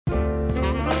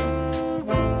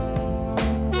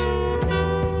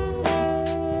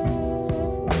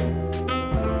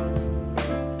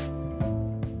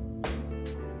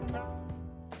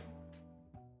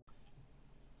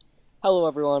Hello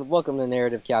everyone, welcome to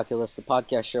Narrative Calculus, the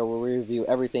podcast show where we review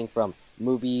everything from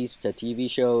movies to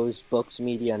TV shows, books,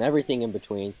 media, and everything in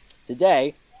between.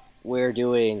 Today, we're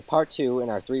doing part 2 in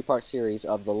our 3-part series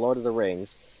of The Lord of the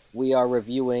Rings. We are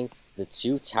reviewing The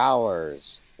Two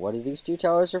Towers. What are these two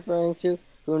towers referring to?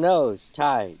 Who knows?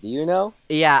 Ty, do you know?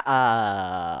 Yeah,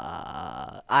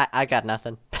 I got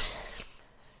nothing.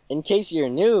 In case you're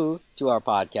new to our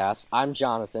podcast, I'm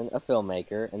Jonathan, a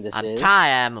filmmaker, and I'm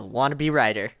Ty, I'm a wannabe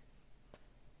writer.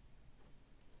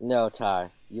 No,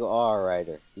 Ty, you are a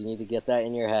writer. You need to get that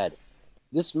in your head.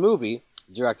 This movie,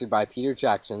 directed by Peter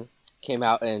Jackson, came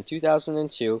out in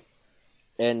 2002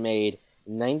 and made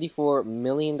 $94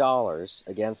 million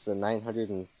against the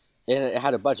and it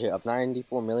had a budget of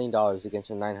 $94 million against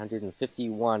a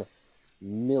 $951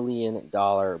 million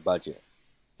budget.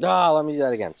 Let me do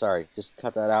that again. Sorry, just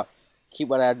cut that out. Keep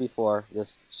what I had before.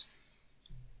 Just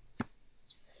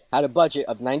had a budget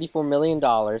of $94 million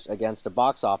against a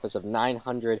box office of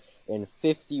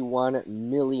 $951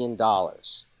 million.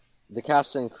 The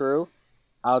cast and crew,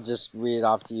 I'll just read it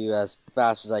off to you as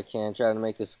fast as I can, trying to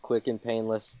make this quick and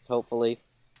painless, hopefully.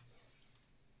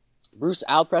 Bruce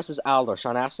Alpress is Aldor,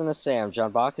 Sean Astin is Sam,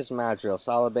 John Bach is Madriel,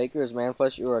 Sala Baker is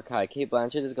Manflesh Uruk-hai, Kate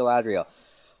Blanchett is Galadriel,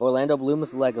 Orlando Bloom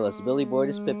is Legolas, Billy Boyd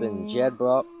is Pippin, Jed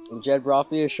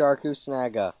Brophy is Sharku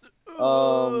Snaga.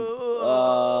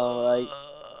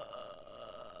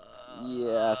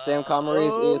 Sam Connery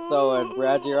is Ethoed,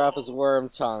 Brad Dourif is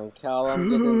Wormtongue,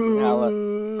 Callum Gittins is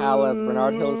Haleth,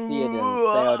 Bernard Hill is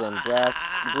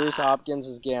Theoden, Bruce Hopkins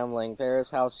is Gambling,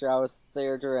 Paris Housetrow is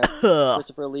Theodorin,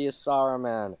 Christopher Lee is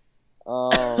Saruman,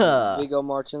 Viggo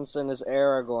Mortensen is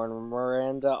Aragorn,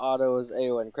 Miranda Otto is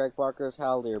Eowyn, Craig Parker is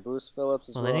Haldir, Bruce Phillips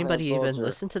is Rohan anybody Soldier, even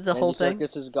listen to the whole thing? Andy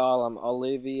Serkis is Gollum,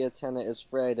 Olivia Tennant is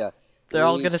Freda, They're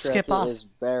all gonna skip off. Is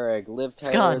Bereg, Liv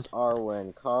Taylor is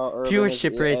Arwen, Carl Urban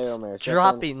Viewership is rates Eomer,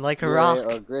 dropping like a rock.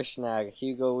 Or Grishnag,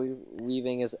 Hugo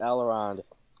Weaving is Elrond,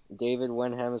 David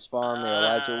Wenham is Faramir,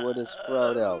 Elijah Wood is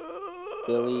Frodo,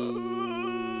 Billy...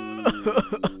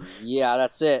 Yeah,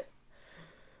 that's it.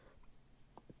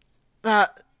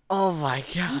 Oh my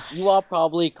god. You all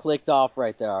probably clicked off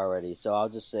right there already, so I'll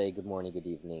just say good morning, good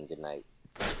evening, good night.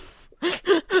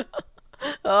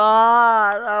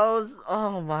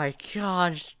 Oh my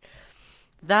gosh.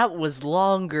 That was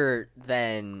longer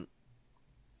than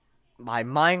my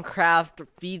Minecraft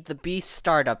Feed the Beast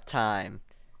startup time.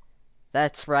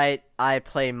 That's right, I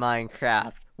play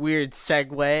Minecraft. Weird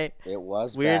segue. It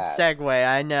was Weird bad. segue,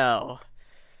 I know.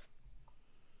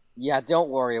 Yeah, don't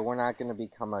worry, we're not going to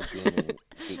become a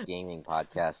gaming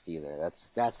podcast either.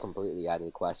 That's completely out of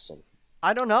the question.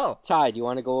 I don't know. Ty, do you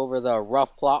want to go over the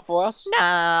rough plot for us? Nah,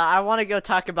 I want to go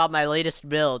talk about my latest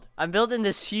build. I'm building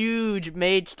this huge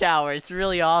mage tower. It's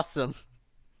really awesome.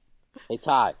 Hey,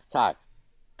 Ty,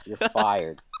 you're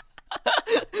fired.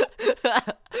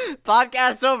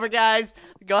 Podcast's over, guys.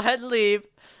 Go ahead and leave.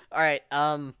 All right,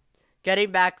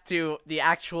 getting back to the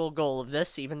actual goal of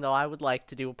this, even though I would like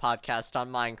to do a podcast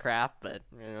on Minecraft, but,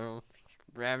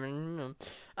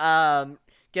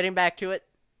 getting back to it.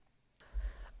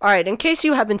 Alright, in case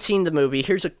you haven't seen the movie,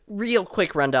 here's a real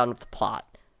quick rundown of the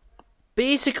plot.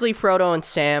 Basically, Frodo and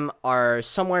Sam are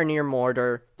somewhere near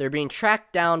Mordor. They're being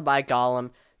tracked down by Gollum.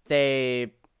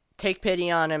 They take pity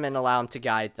on him and allow him to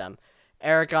guide them.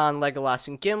 Aragorn, Legolas,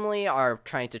 and Gimli are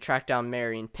trying to track down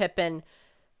Merry and Pippin.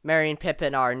 Merry and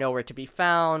Pippin are nowhere to be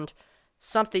found.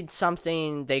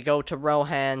 Something, they go to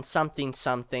Rohan. Something,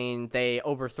 they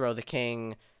overthrow the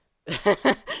king.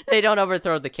 They don't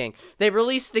overthrow the king. They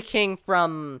release the king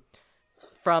from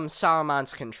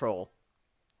Saruman's control.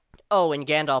 Oh, and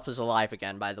Gandalf is alive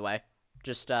again, by the way.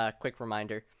 Just a quick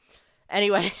reminder.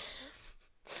 Anyway,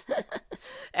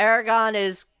 Aragorn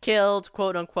is killed,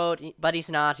 quote-unquote, but he's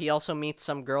not. He also meets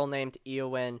some girl named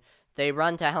Eowyn. They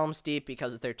run to Helm's Deep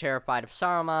because they're terrified of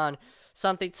Saruman.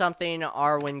 Something,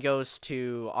 Arwen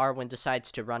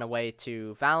decides to run away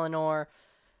to Valinor.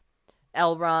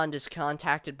 Elrond is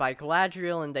contacted by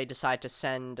Galadriel, and they decide to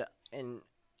send an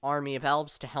army of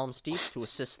elves to Helm's Deep to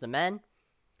assist the men.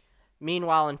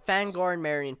 Meanwhile, in Fangorn,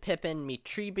 Merry and Pippin meet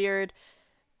Treebeard.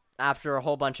 After a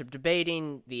whole bunch of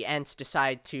debating, the Ents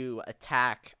decide to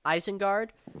attack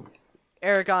Isengard.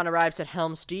 Aragorn arrives at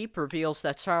Helm's Deep, reveals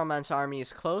that Saruman's army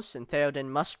is close, and Theoden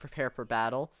must prepare for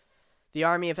battle. The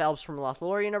army of elves from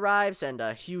Lothlorien arrives, and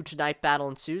a huge night battle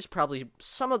ensues, probably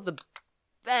some of the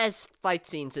best fight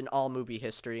scenes in all movie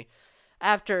history.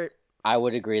 I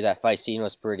would agree that fight scene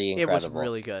was pretty incredible. It was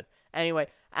really good. Anyway,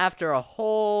 after a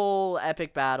whole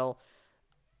epic battle,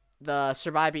 the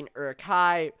surviving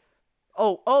Uruk-hai...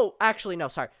 actually, no,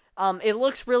 sorry. It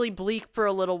looks really bleak for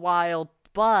a little while,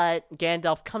 But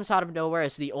Gandalf comes out of nowhere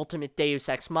as the ultimate Deus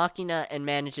Ex Machina and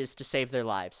manages to save their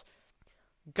lives.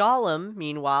 Gollum,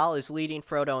 meanwhile, is leading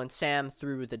Frodo and Sam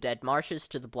through the Dead Marshes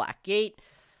to the Black Gate.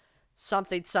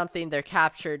 They're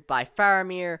captured by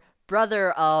Faramir,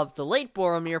 brother of the late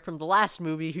Boromir from the last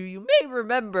movie, who you may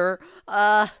remember.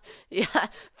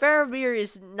 Faramir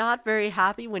is not very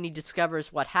happy when he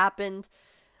discovers what happened.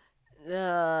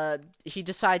 He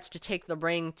decides to take the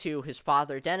ring to his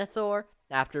father Denethor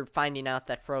after finding out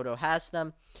that Frodo has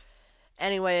them.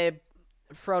 Anyway,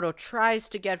 Frodo tries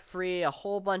to get free, a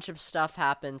whole bunch of stuff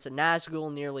happens, and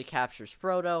Nazgul nearly captures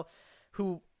Frodo,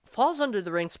 who falls under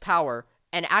the ring's power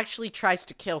and actually tries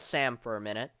to kill Sam for a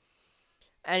minute.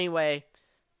 Anyway.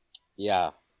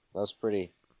 Yeah, that was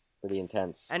pretty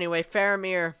intense. Anyway,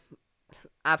 Faramir,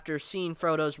 after seeing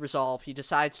Frodo's resolve, he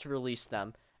decides to release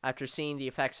them after seeing the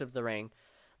effects of the ring.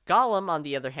 Gollum, on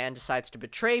the other hand, decides to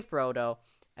betray Frodo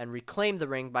and reclaim the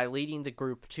ring by leading the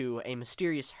group to a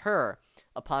mysterious Her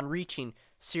upon reaching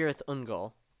Cirith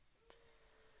Ungol.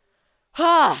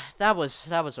 That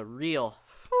was a real...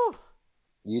 Whew.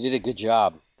 You did a good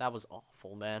job. That was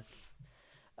awful, man.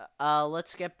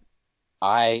 Let's get...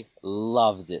 I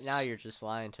loved it. Now you're just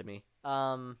lying to me.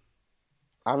 I'm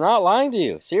not lying to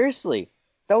you. Seriously.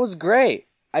 That was great.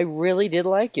 I really did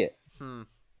like it.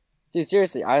 Dude,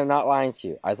 seriously, I am not lying to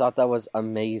you. I thought that was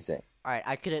amazing. Alright,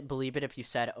 I couldn't believe it if you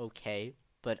said okay,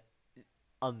 but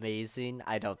amazing,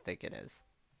 I don't think it is.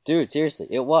 Dude, seriously,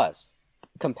 it was.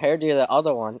 Compared to the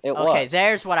other one, it was. Okay,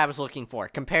 there's what I was looking for,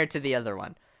 compared to the other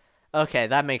one. Okay,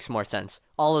 that makes more sense.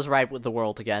 All is right with the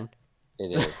world again.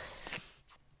 It is.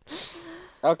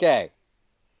 Okay.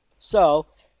 So,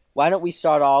 why don't we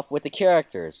start off with the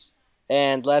characters?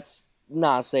 And let's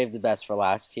not save the best for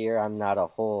last here. I'm not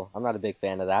a big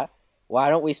fan of that. Why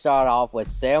don't we start off with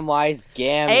Samwise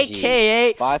Gamgee?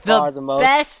 AKA by far the most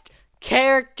best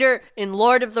character in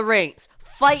Lord of the Rings.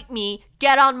 Fight me,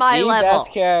 get on my the level.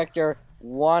 best character,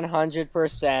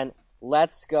 100%.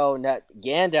 Let's go.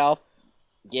 Gandalf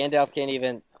can't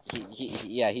even.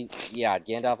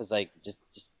 Gandalf is like just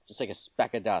like a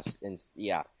speck of dust, and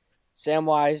yeah,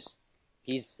 Samwise,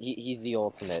 he's the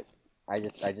ultimate. I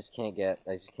just can't get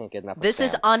enough. This of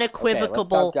is Sam. unequivocal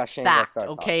Okay, fact.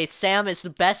 Okay, Sam is the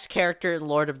best character in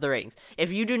Lord of the Rings.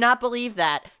 If you do not believe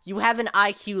that, you have an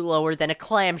IQ lower than a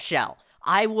clamshell.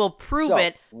 I will prove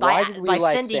it by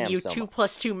sending you 2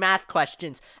 + 2 math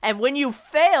questions. And when you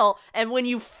fail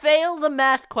the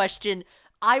math question,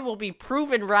 I will be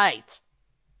proven right.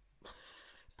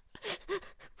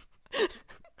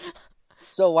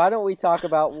 So why don't we talk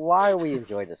about why we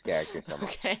enjoy this character so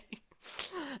much? Okay.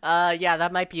 Yeah,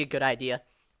 that might be a good idea.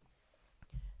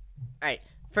 Alright,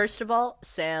 first of all,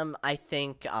 Sam, I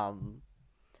think,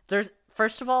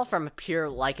 first of all, from a pure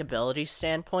likability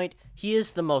standpoint, he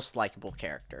is the most likable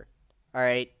character.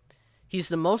 Alright? He's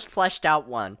the most fleshed out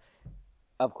one.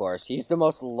 Of course. He's the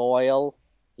most loyal.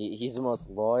 He's the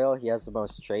most loyal. He has the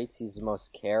most traits. He's the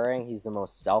most caring. He's the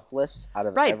most selfless out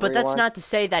of everyone. Right, but that's not to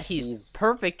say that he's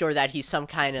perfect or that he's some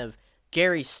kind of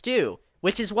Gary Stu,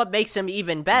 which is what makes him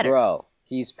even better. Bro,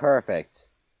 he's perfect.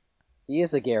 He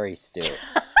is a Gary Stu.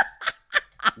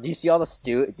 Did you see all the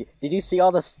stew? Did you see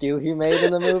all the stew he made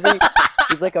in the movie?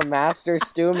 He's like a master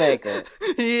stew maker.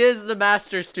 He is the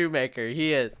master stew maker.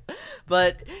 He is.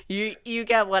 But you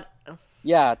get what?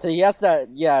 Yeah. So he has that.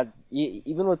 Yeah.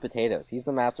 Even with potatoes, he's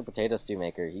the master potato stew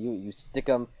maker. You stick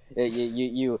them.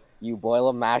 You boil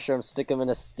them, mash them, stick them in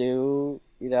a stew.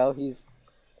 You know, he's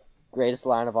greatest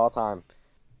line of all time.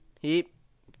 Yep.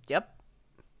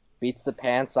 Beats the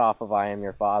pants off of "I Am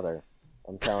Your Father."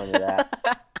 I'm telling you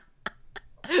that.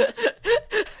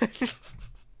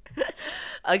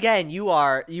 Again, you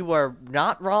are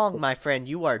not wrong, my friend.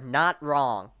 You are not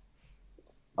wrong.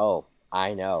 Oh,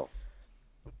 I know.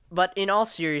 But in all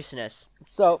seriousness,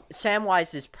 so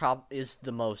Samwise is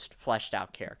the most fleshed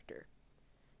out character.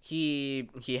 He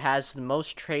has the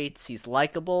most traits. He's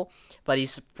likable, but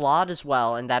he's flawed as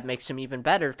well, and that makes him even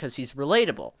better because he's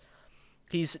relatable.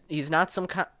 He's not some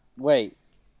kind. Wait,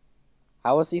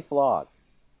 how is he flawed?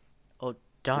 Oh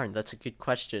darn, that's a good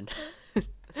question.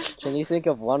 Can you think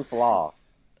of one flaw?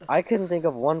 I couldn't think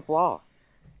of one flaw.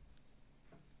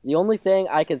 The only thing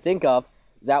I can think of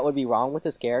that would be wrong with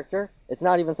his character, it's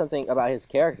not even something about his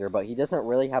character, but he doesn't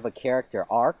really have a character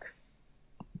arc.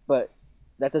 But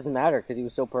that doesn't matter because he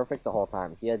was so perfect the whole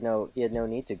time. He had no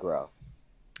need to grow.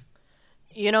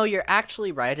 You know, you're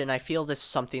actually right, and I feel this is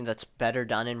something that's better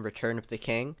done in Return of the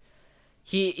King.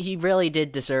 He really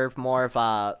did deserve more of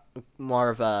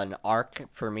an arc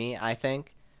for me, I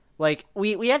think. Like,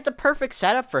 we had the perfect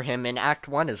setup for him in Act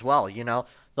 1 as well, you know?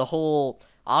 The whole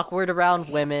awkward around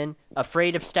women,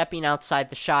 afraid of stepping outside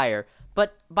the Shire,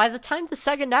 But by the time the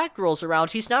second act rolls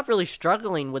around, he's not really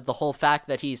struggling with the whole fact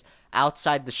that he's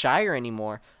outside the Shire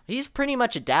anymore. He's pretty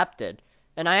much adapted.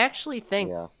 And I actually think,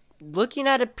 Yeah. looking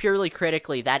at it purely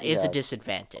critically, that is a Yes.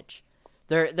 disadvantage.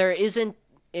 There isn't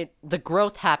it. The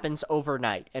growth happens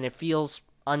overnight, and it feels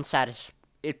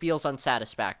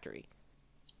unsatisfactory.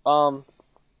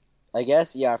 I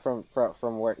guess yeah. From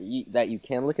where that you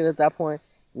can look at it at that point,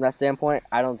 from that standpoint,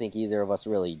 I don't think either of us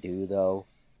really do though.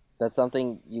 That's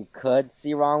something you could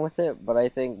see wrong with it, but I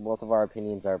think both of our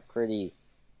opinions are pretty,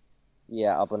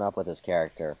 yeah, up and up with his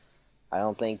character. I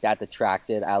don't think that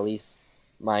detracted at least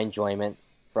my enjoyment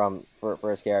for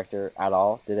his character at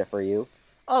all. Did it for you?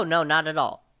 Oh no, not at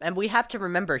all. And we have to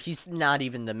remember, he's not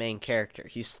even the main character.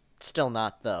 He's still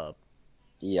not the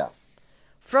Yeah,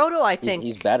 Frodo. I think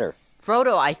he's better.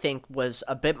 Frodo, I think, was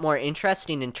a bit more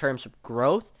interesting in terms of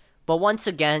growth, but once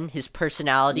again, his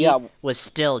personality Yeah. was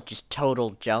still just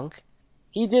total junk.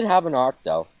 He did have an arc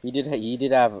though. He did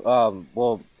have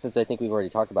well, since I think we've already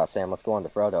talked about Sam, let's go on to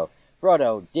Frodo.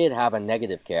 Frodo did have a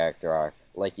negative character arc,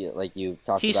 like you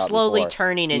talked He's about slowly before.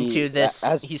 turning He- into this.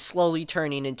 as- He's slowly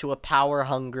turning into a power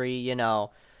hungry,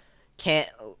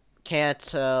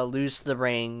 can't lose the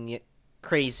ring,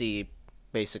 crazy,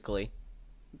 basically.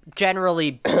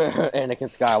 Generally, Anakin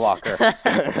Skywalker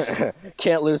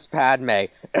can't lose Padme.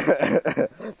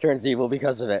 Turns evil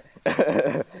because of it.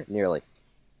 Nearly.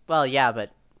 well, yeah, but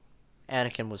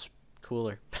Anakin was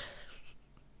cooler.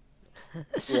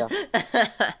 Yeah.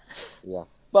 Yeah.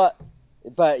 But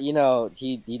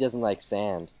he doesn't like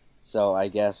sand. So I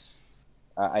guess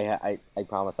I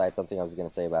promise I had something I was gonna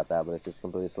say about that, but it just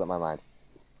completely slipped my mind.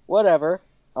 Whatever.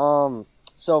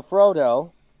 So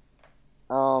Frodo,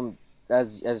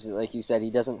 as like you said,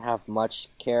 he doesn't have much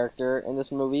character in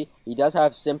this movie. He does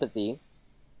have sympathy.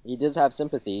 He does have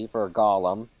sympathy for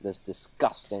Gollum, this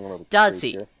disgusting little Does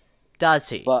creature. he? Does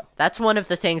he? But That's one of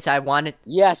the things I wanted.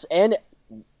 yes, and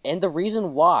the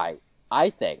reason why I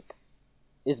think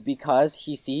is because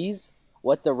he sees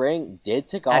what the ring did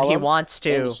to Gollum, And he wants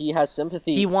to. and he has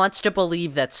sympathy. He wants to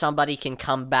believe that somebody can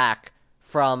come back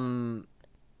from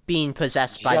being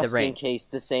possessed by the just in ring. case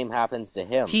the same happens to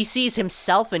him. He sees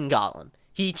himself in Gollum.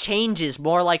 He changes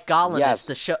more like Gollum Yes,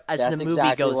 as that's the movie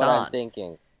exactly goes what on. I'm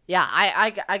thinking. Yeah,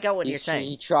 I got what you're saying.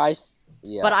 He tries.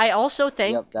 Yeah. But I also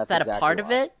think Yep, that's that a exactly part of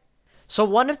why. it. So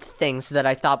one of the things that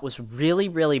I thought was really,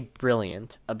 really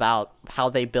brilliant about how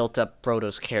they built up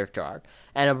Frodo's character arc,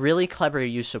 and a really clever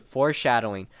use of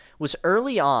foreshadowing, was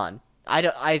early on.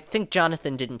 I think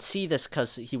Jonathan didn't see this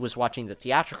because he was watching the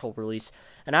theatrical release,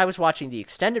 and I was watching the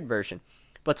extended version.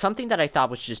 But something that I thought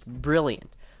was just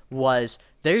brilliant was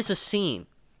there's a scene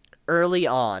early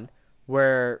on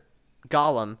where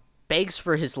Gollum begs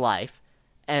for his life,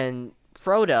 and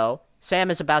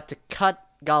Sam is about to cut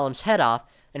Gollum's head off,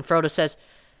 and Frodo says,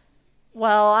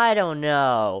 well, I don't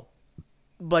know.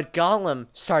 But Gollum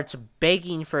starts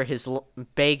begging for his...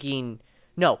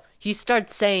 he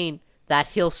starts saying that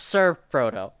he'll serve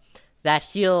Frodo. That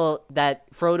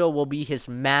Frodo will be his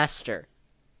master.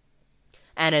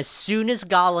 And as soon as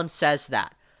Gollum says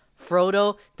that,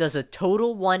 Frodo does a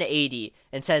total 180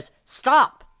 and says,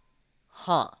 stop!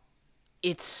 Huh.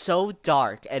 It's so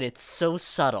dark and it's so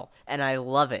subtle, and I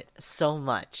love it so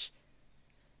much.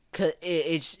 'Cause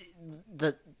it's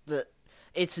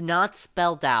not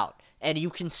spelled out, and you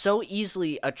can so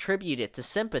easily attribute it to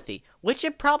sympathy, which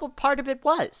it probably part of it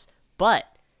was. But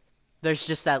there's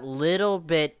just that little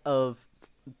bit of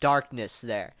darkness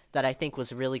there that I think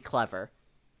was really clever.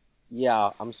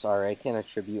 Yeah, I'm sorry. I can't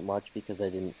attribute much because I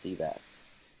didn't see that.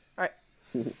 Alright.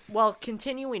 Well,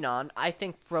 continuing on, I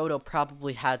think Frodo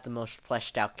probably had the most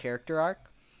fleshed out character arc.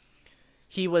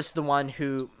 He was the one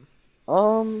who...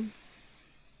 I'm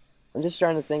just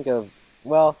trying to think of,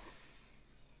 well,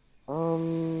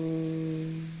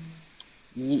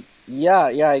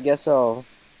 yeah, I guess so.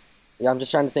 Yeah, I'm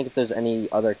just trying to think if there's any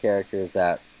other characters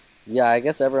that, yeah, I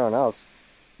guess everyone else.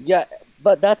 Yeah,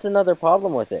 but that's another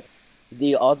problem with it.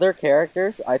 The other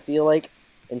characters, I feel like,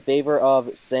 in favor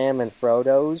of Sam and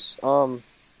Frodo's, like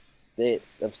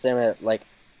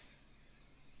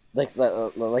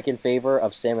in favor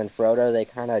of Sam and Frodo, they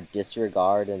kind of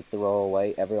disregard and throw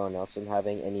away everyone else from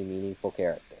having any meaningful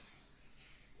character.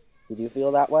 Did you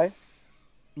feel that way?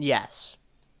 Yes.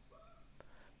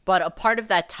 But a part of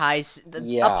that ties...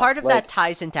 Yeah, a part of like- that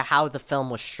ties into how the film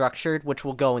was structured, which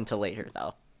we'll go into later,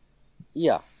 though.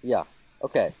 Yeah.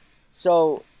 Okay.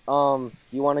 So,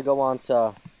 you want to go on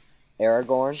to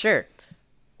Aragorn? Sure.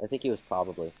 I think he was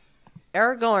probably.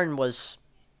 Aragorn was...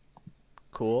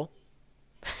 cool.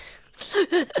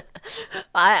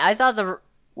 I thought the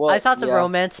Well, I thought the yeah,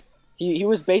 romance He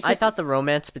was basically. I thought the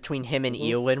romance between him and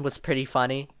Eowyn was pretty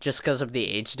funny, just because of the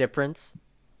age difference.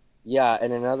 Yeah,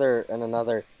 and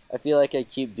another. I feel like I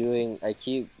keep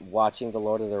watching The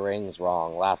Lord of the Rings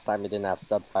wrong. Last time it didn't have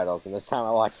subtitles, and this time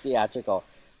I watched theatrical.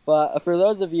 But for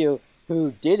those of you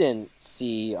who didn't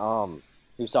see,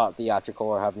 who saw it theatrical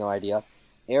or have no idea,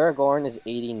 Aragorn is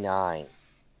 89.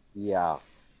 Yeah,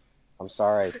 I'm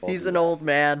sorry. He's an old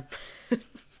man.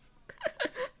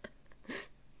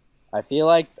 I feel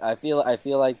like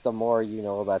the more you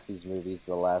know about these movies,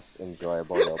 the less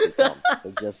enjoyable they'll become.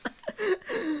 So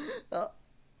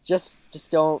just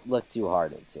don't look too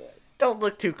hard into it. Don't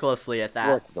look too closely at that.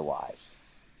 Word to the wise.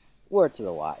 Word to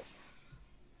the wise.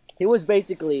 He was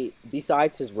basically,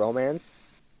 besides his romance,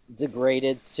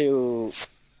 degraded to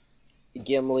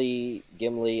Gimli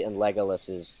and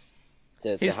Legolas's.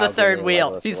 He's the third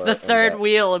wheel. He's the third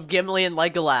wheel of Gimli and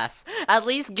Legolas. At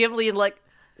least Gimli and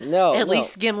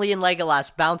least Gimli and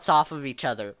Legolas bounce off of each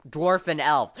other, dwarf and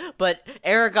elf. But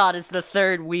Aragorn is the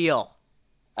third wheel.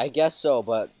 I guess so,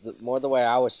 but more the way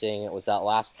I was seeing it was that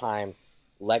last time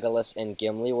Legolas and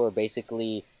Gimli were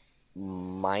basically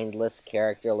mindless,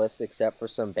 characterless, except for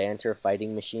some banter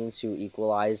fighting machines who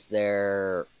equalize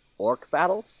their orc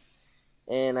battles.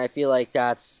 And I feel like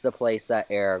that's the place that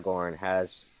Aragorn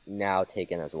has now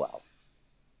taken as well.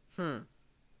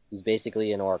 He's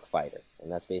basically an orc fighter,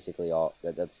 and that's basically all.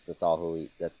 That's all who he.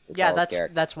 That's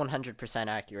 100%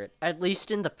 accurate. At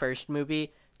least in the first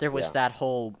movie, there was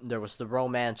there was the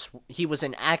romance. He was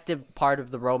an active part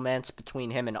of the romance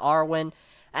between him and Arwen,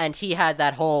 and he had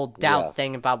that whole doubt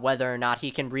thing about whether or not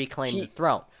he can reclaim the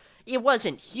throne. It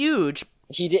wasn't huge.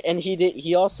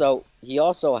 He also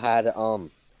had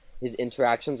his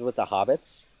interactions with the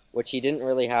hobbits, which he didn't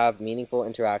really have meaningful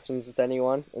interactions with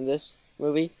anyone in this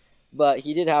movie, but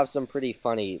he did have some pretty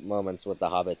funny moments with the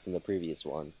hobbits in the previous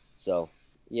one. So,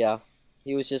 yeah,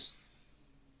 he was just,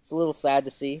 it's a little sad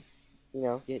to see. You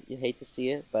know, you hate to see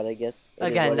it, but I guess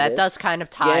again, that does kind of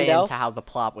tie into how the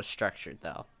plot was structured,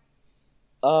 though.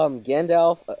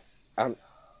 Gandalf,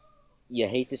 you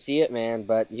hate to see it, man,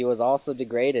 but he was also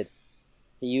degraded.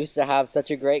 He used to have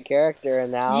such a great character,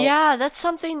 and now that's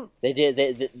something they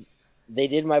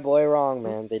did my boy wrong,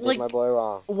 man. They did my boy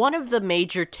wrong. One of the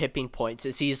major tipping points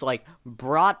is he's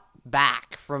brought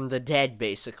back from the dead,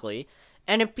 basically,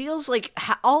 and it feels like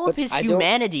all of his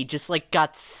humanity just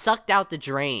got sucked out the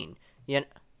drain. You know?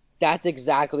 That's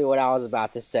exactly what I was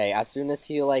about to say. As soon as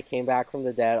he came back from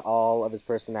the dead, all of his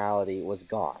personality was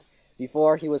gone.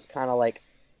 Before he was kind of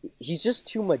he's just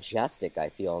too majestic. I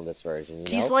feel in this version. You know?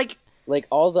 He's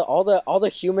all the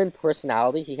human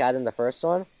personality he had in the first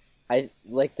one.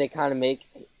 They kind of make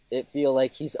it feel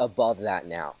like he's above that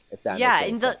now. If that makes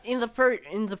any sense.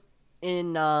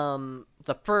 in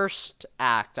the first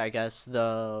act, I guess,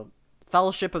 the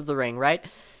Fellowship of the Ring, right?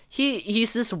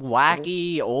 He's this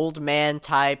wacky old man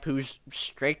type who's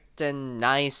strict and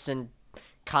nice and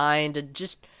kind and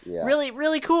just really,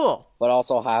 really cool. But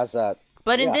also has a.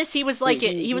 But in this, he was like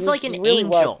an angel. He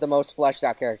was the most fleshed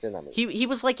out character in that movie. He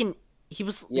was like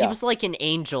an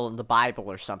angel in the Bible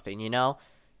or something, you know.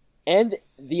 And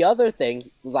the other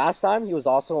thing, last time he was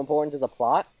also important to the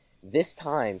plot. This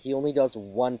time he only does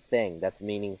one thing that's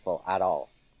meaningful at all.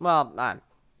 Well,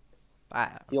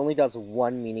 he only does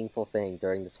one meaningful thing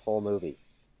during this whole movie.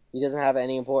 He doesn't have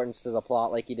any importance to the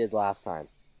plot like he did last time.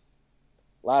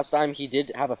 Last time he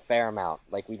did have a fair amount,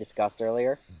 like we discussed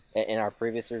earlier in our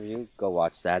previous review. Go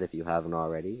watch that if you haven't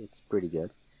already. It's pretty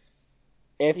good.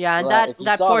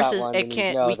 That forces it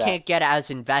can't. We can't get as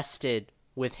invested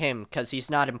with him because he's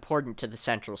not important to the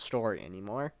central story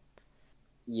anymore.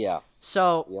 Yeah.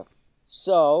 So.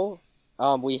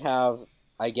 We have,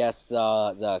 I guess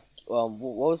what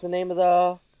was the name of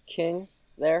the king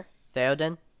there?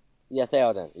 Theoden? Yeah,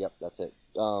 Theoden. Yep, that's it.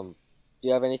 Do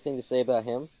you have anything to say about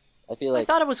him? I feel like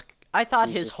I thought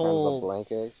his whole kind of a blank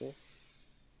character.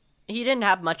 He didn't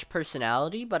have much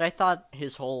personality, but I thought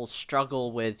his whole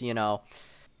struggle with,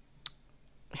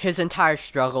 his entire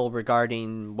struggle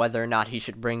regarding whether or not he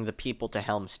should bring the people to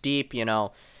Helm's Deep,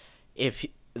 if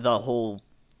the whole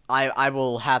I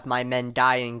will have my men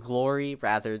die in glory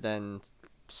rather than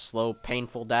slow,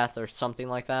 painful death or something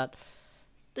like that.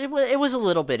 It was a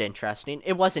little bit interesting.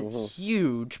 It wasn't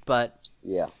huge, but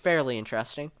fairly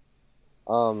interesting.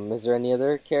 Is there any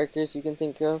other characters you can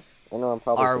think of? I know I'm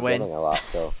probably forgetting a lot,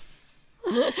 so.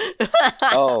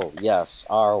 Oh, yes,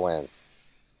 Arwen.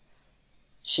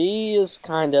 She's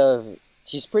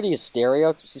pretty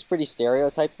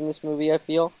stereotyped in this movie, I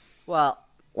feel. Well,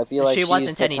 I feel like she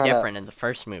wasn't any different in the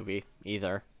first movie,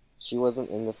 either. She wasn't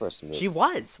in the first movie. She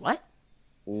was? What?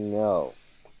 No.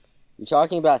 You're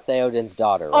talking about Theoden's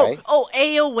daughter, right? Oh,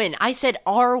 Eowyn. I said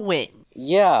Arwen.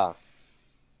 Yeah.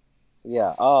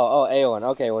 Yeah. Oh, Eowyn.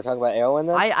 Okay, we're talking about Eowyn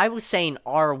then? I was saying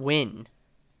Arwen.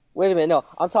 Wait a minute, no.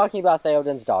 I'm talking about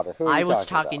Theoden's daughter. Who are you I was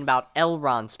talking about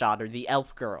Elrond's daughter, the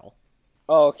elf girl.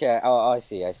 Oh, okay. Oh, I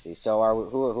see. So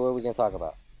who are we going to talk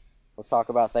about? Let's talk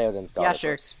about Theoden's daughter Yeah,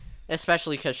 sure. first.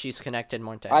 Especially because she's connected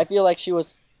more to... I feel like she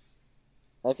was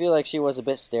a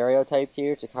bit stereotyped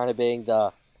here to kind of being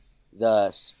the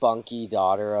spunky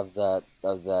daughter of the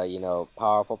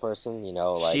powerful person,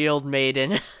 like Shield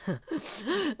Maiden.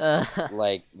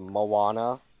 like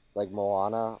Moana,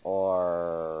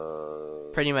 or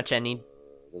Pretty much any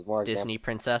there's more Disney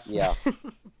princess. Yeah.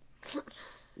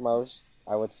 Most,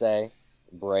 I would say.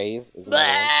 Brave is another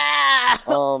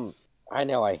one. I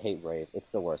know I hate Brave.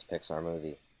 It's the worst Pixar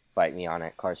movie. Fight me on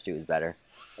it. Cars 2 is better.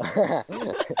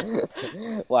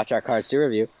 Watch our Cars 2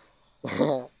 review.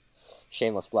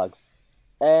 Shameless plugs.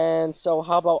 And so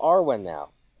how about Arwen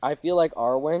now? I feel like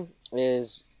Arwen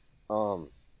is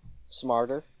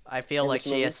smarter. I feel like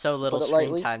she has so little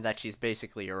screen time that she's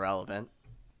basically irrelevant.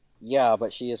 Yeah,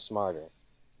 but she is smarter.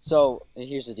 So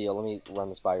here's the deal. Let me run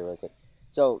this by you really quick.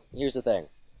 So here's the thing.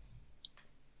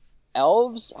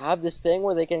 Elves have this thing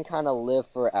where they can kind of live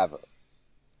forever.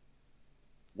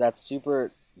 That's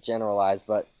super generalized,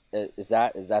 but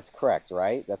that's correct,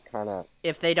 right? That's kind of...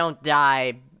 If they don't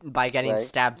die by getting right?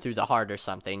 stabbed through the heart or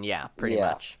something, yeah, pretty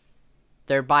much.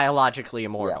 They're biologically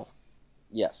immortal.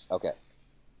 Yeah. Yes, okay.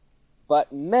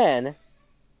 But men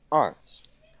aren't.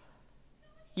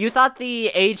 You thought the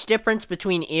age difference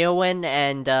between Eowyn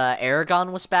and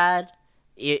Aragorn was bad?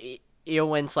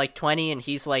 Eowyn's like 20 and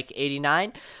he's like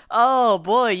 89? Oh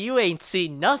boy, you ain't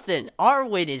seen nothing.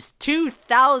 Arwen is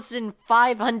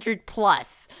 2,500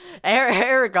 plus.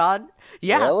 Aragorn,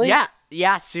 Really?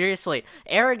 yeah, seriously.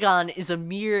 Aragorn is a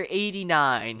mere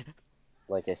 89.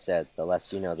 Like I said, the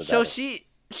less you know, the better. So she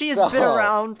has been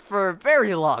around for a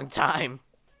very long time.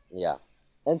 Yeah.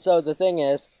 And so the thing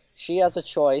is, she has a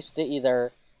choice to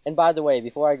either... And by the way,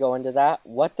 before I go into that,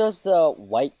 what does the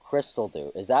white crystal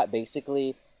do? Is that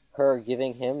basically her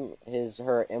giving him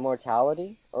her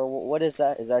immortality? Or what is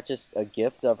that? Is that just a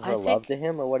gift of her love to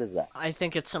him, or what is that? I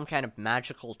think it's some kind of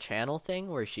magical channel thing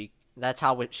where that's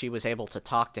how she was able to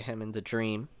talk to him in the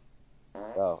dream.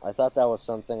 Oh, I thought that was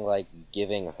something like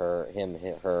giving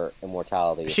her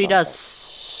immortality. She does.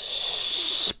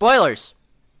 Spoilers.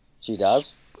 She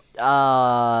does?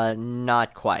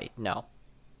 Not quite, no.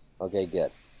 Okay,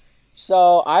 good.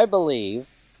 So, I believe...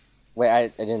 Wait, I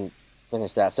didn't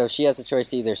finish that. So, she has a choice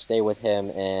to either stay with him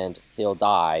and he'll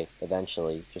die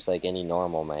eventually, just like any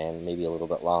normal man, maybe a little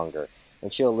bit longer.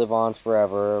 And she'll live on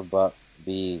forever, but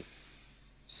be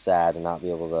sad and not be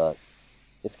able to...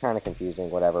 It's kind of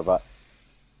confusing, whatever, but...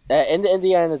 In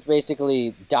the end, it's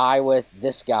basically die with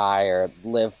this guy or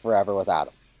live forever without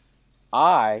him.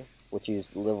 I would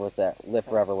choose live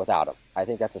forever without him. I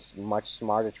think that's a much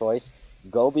smarter choice.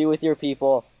 Go be with your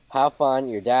people, have fun.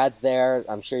 Your dad's there.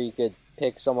 I'm sure you could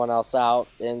pick someone else out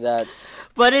in that.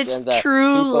 But it's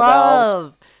true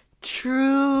love.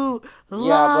 True love.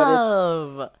 Yeah,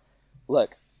 but it's...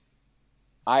 Look,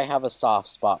 I have a soft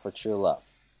spot for true love,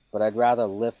 but I'd rather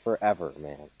live forever,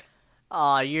 man.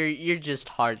 Aw, you're just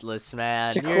heartless,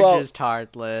 man. You're just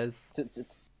heartless.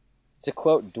 To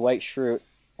quote Dwight Schrute,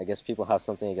 I guess people have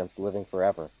something against living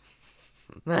forever.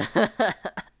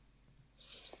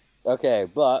 Okay,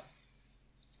 but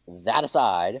that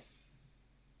aside,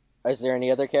 is there any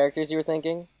other characters you were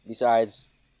thinking besides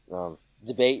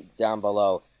debate down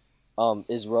below?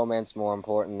 Is romance more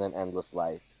important than endless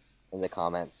life? In the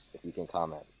comments, if you can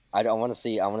comment. I want to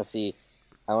see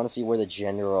where the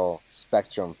general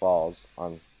spectrum falls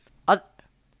on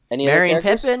any Merry other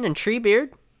characters? and Pippin and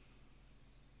Treebeard?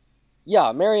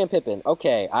 Yeah, Merry and Pippin.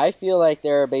 Okay, I feel like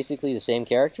they're basically the same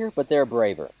character, but they're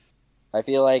braver. I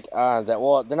feel like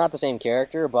they're not the same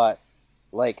character, but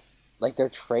like their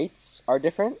traits are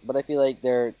different. But I feel like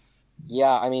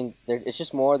it's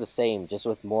just more the same, just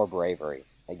with more bravery.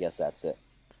 I guess that's it.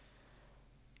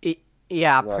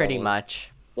 Yeah, you know pretty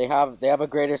much. They have a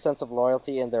greater sense of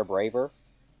loyalty and they're braver.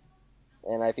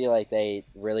 And I feel like they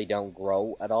really don't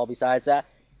grow at all besides that.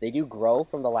 They do grow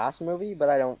from the last movie, but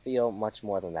I don't feel much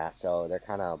more than that. So they're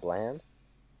kind of bland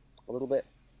a little bit.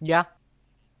 Yeah.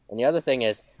 And the other thing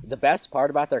is, the best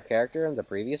part about their character in the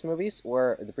previous movies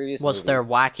was their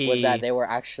wacky... Was that they were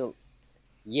actually...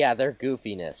 Yeah, their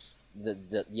goofiness.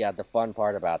 The fun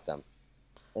part about them.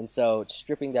 And so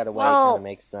stripping that away kind of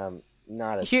makes them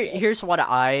not as good. Here's what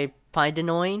I find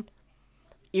annoying.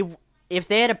 If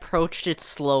they had approached it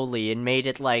slowly and made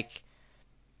it like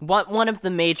one of the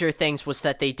major things was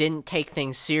that they didn't take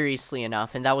things seriously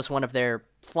enough, and that was one of their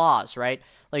flaws, right?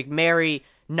 Like Mary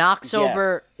knocks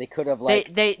over. They could have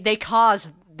like They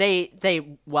caused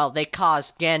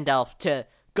Gandalf to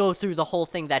go through the whole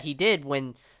thing that he did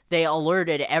when they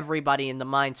alerted everybody in the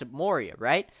Mines of Moria,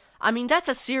 right? I mean, that's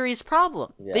a serious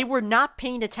problem. Yeah. They were not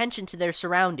paying attention to their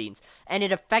surroundings, and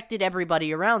it affected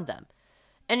everybody around them.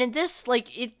 And in this,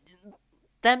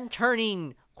 them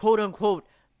turning quote-unquote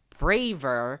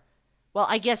braver, well,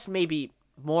 I guess maybe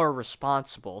more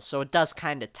responsible, so it does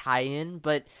kind of tie in,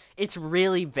 but it's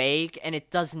really vague, and it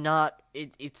does not,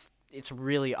 it's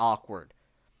really awkward.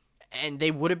 And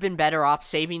they would have been better off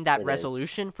saving that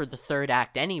resolution for the third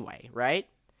act anyway, right?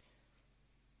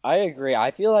 I agree.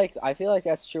 I feel like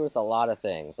that's true with a lot of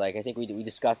things. Like, I think we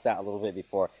discussed that a little bit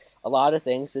before. A lot of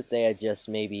things, if they had just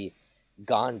maybe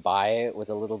gone by it with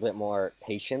a little bit more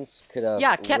patience, could have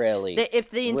if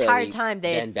the entire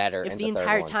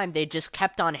time they just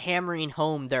kept on hammering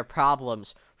home their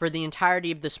problems for the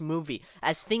entirety of this movie,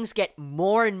 as things get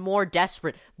more and more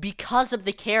desperate because of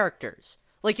the characters.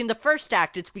 Like in the first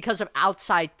act, it's because of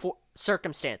outside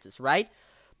circumstances, right?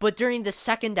 But during the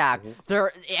second act,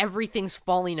 everything's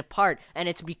falling apart, and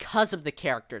it's because of the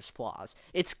characters' flaws.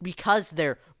 It's because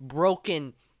they're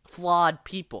broken, flawed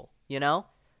people, you know?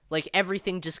 Like,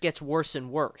 everything just gets worse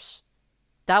and worse.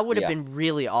 That would have been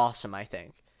really awesome, I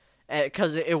think.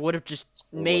 Because it would have just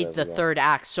made the third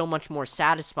act so much more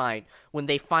satisfying when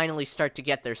they finally start to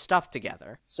get their stuff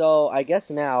together. So, I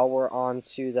guess now we're on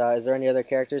to is there any other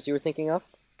characters you were thinking of?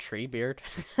 Treebeard.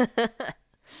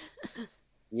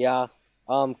 Yeah.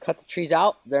 Cut the trees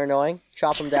out. They're annoying.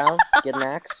 Chop them down. Get an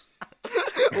axe.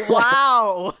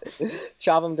 Wow.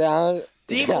 Chop them down.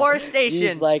 Deforestation.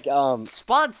 Use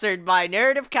sponsored by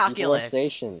Narrative Calculus.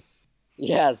 Deforestation.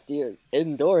 Yes, dear.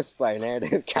 Endorsed by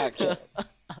Narrative Calculus.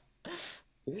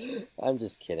 I'm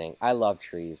just kidding. I love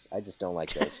trees. I just don't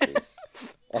like those trees.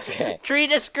 Okay. Tree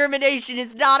discrimination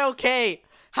is not okay.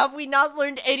 Have we not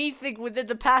learned anything within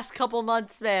the past couple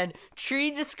months, man?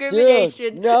 Tree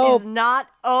discrimination is not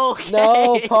okay.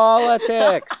 No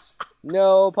politics.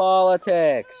 No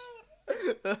politics.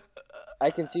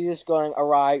 I can see this going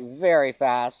awry very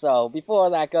fast, so before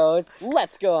that goes,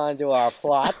 let's go on to our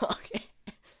plots. Okay.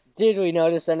 Did we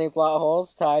notice any plot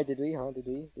holes, Ty? Did we? Did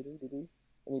we?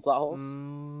 Any plot holes?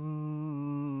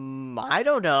 I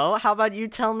don't know. How about you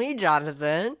tell me,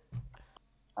 Jonathan?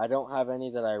 I don't have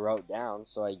any that I wrote down,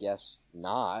 so I guess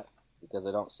not, because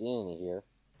I don't see any here.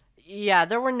 Yeah,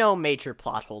 there were no major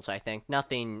plot holes, I think.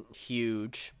 Nothing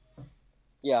huge.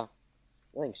 Yeah.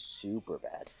 Nothing super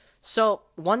bad. So,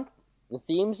 the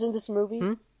themes in this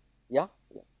movie? Yeah.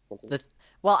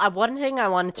 One thing I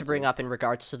wanted to bring up in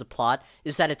regards to the plot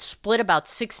is that it's split about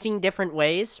 16 different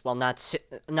ways. Well, not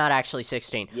actually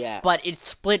 16. Yes. But it's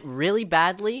split really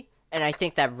badly, and I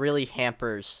think that really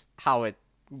hampers how it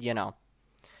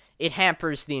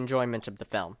hampers the enjoyment of the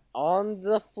film. On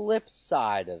the flip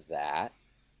side of that,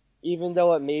 even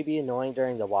though it may be annoying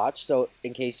during the watch, so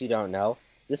in case you don't know,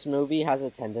 this movie has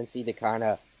a tendency to kind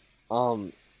of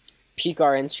pique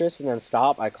our interest and then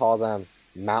stop. I call them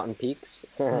mountain peaks.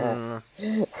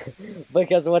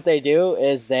 Because what they do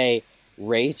is they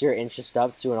raise your interest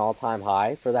up to an all-time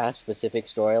high for that specific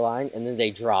storyline, and then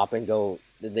they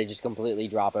just completely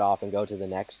drop it off and go to the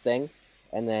next thing.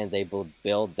 And then they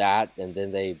build that, and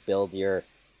then they build your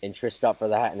interest up for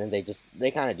that, and then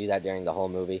they kind of do that during the whole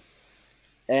movie.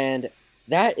 And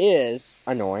that is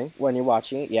annoying when you're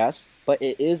watching it, yes, but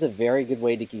it is a very good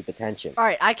way to keep attention. All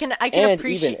right, I can and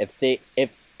appreciate. even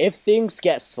if things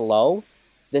get slow,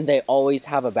 then they always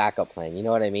have a backup plan. You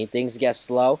know what I mean? Things get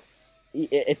slow.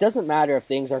 It doesn't matter if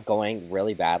things are going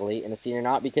really badly in a scene or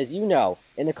not, because in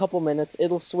a couple minutes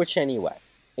it'll switch anyway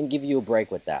and give you a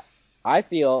break with that. I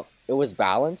feel it was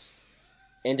balanced,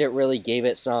 and it really gave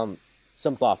it some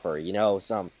buffer,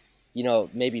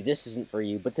 maybe this isn't for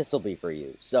you, but this will be for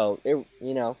you. So,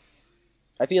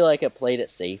 I feel like it played it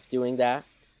safe doing that.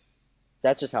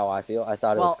 That's just how I feel. I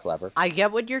thought it was clever. I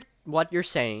get what you're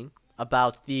saying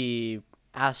about the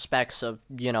aspects of,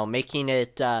 making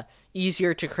it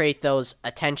easier to create those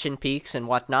attention peaks and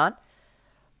whatnot.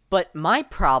 But my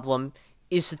problem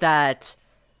is that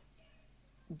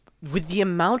with the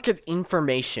amount of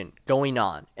information going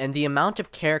on and the amount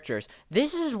of characters,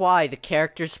 this is why the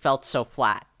characters felt so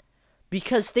flat.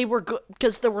 Because there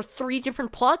were 3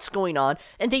 different plots going on,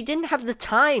 and they didn't have the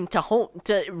time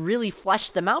to really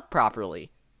flesh them out properly.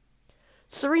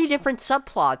 3 different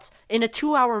subplots in a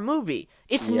 2-hour movie.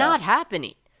 It's not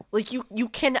happening. Like, you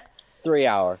can... 3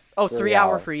 hour. Oh, 3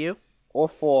 hour for you? Or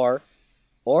 4.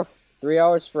 Or 3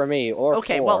 hours for me, or 4.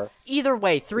 Okay, well, either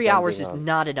way, 3 hours is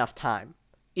not enough time.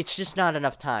 It's just not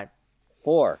enough time.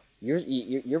 4.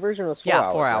 Your version was 4 hours.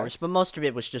 Yeah, 4 hours, right? but most of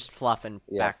it was just fluff and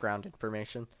Yeah. background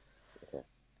information. Okay.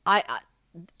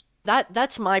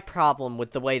 That's my problem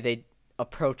with the way they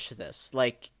approach this.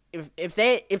 Like, if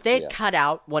they had Yeah. cut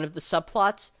out one of the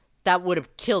subplots, that would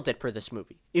have killed it for this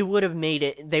movie. It would have made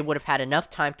it. They would have had enough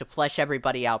time to flesh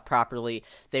everybody out properly.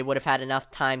 They would have had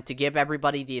enough time to give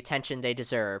everybody the attention they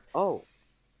deserve. Oh.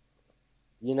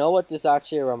 You know what this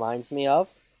actually reminds me of?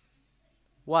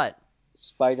 What?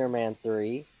 Spider-Man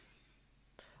 3.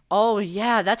 Oh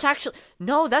yeah, that's actually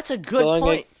that's a good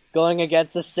point. Going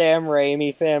against a Sam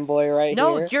Raimi fanboy right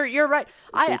No, here. you're right.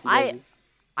 Casey Jones.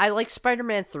 I like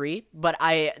Spider-Man 3, but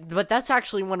that's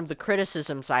actually one of the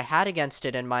criticisms I had against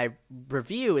it in my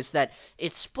review is that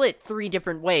it's split 3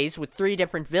 different ways with 3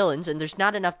 different villains, and there's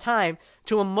not enough time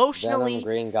to emotionally Venom,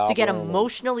 Green to Goblin, get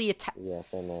emotionally attached.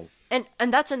 Yes, amen. And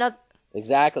that's another.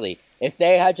 Exactly. If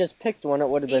they had just picked one, it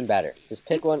would have been better. Just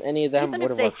pick one. Any of them Even would if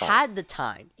have they worked fine. had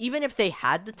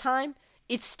the time,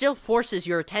 it still forces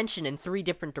your attention in 3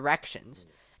 different directions,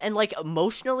 and like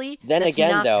emotionally, Then that's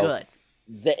again, not though,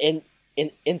 good.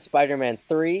 In Spider-Man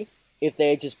 3, if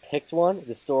they had just picked one,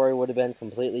 the story would have been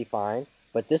completely fine.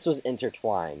 But this was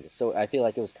intertwined, so I feel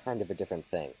like it was kind of a different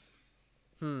thing.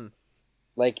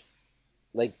 Like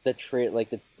the tree, like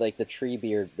the tree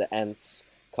beard, the Ents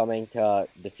coming to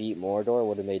defeat Mordor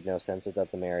would have made no sense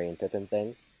without the Merry and Pippin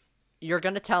thing. You're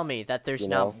gonna tell me that there's You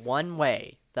not know? one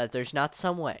way, that there's not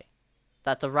some way,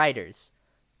 that the writers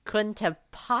couldn't have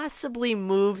possibly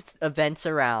moved events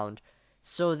around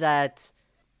so that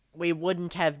we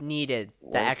wouldn't have needed the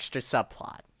What? extra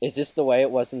subplot. Is this the way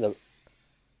it was in the?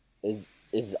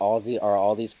 Are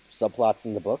all these subplots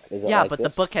in the book? Is it Yeah, like but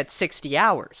this? the book had 60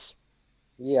 hours.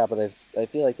 Yeah, but I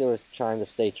feel like they were trying to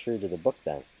stay true to the book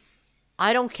then.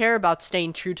 I don't care about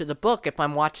staying true to the book if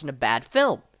I'm watching a bad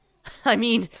film. I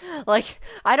mean, like,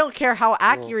 I don't care how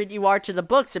accurate you are to the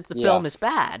books if the Yeah. film is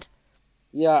bad.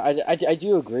 Yeah, I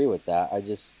do agree with that. I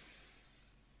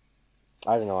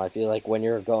don't know. I feel like when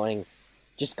you're going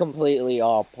just completely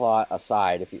all plot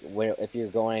aside, if you're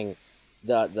going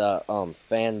the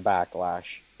fan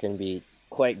backlash can be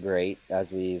quite great,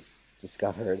 as we've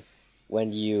discovered,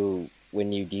 when you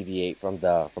deviate from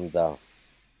the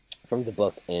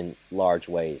book in large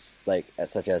ways, like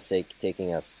such as say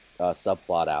taking a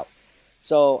subplot out.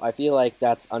 So I feel like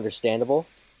that's understandable.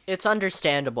 It's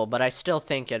understandable, but I still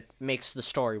think it makes the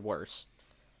story worse.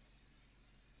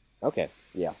 Okay,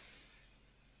 yeah.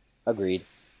 Agreed.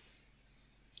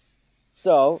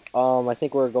 So, I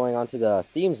think we're going on to the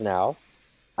themes now.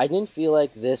 I didn't feel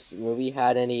like this movie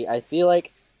had any. I feel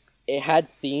like it had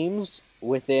themes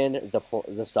within the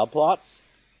subplots,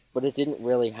 but it didn't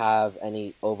really have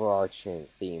any overarching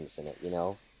themes in it. You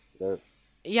know,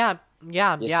 Yeah.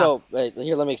 So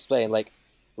here, let me explain. Like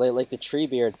the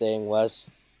Treebeard thing was.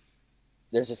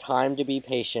 There's a time to be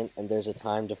patient, and there's a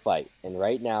time to fight. And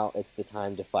right now, it's the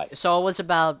time to fight. So it was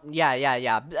about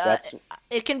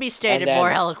it can be stated then- more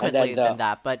and eloquently then than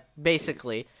that, but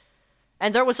basically.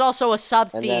 And there was also a sub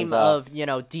And theme then of,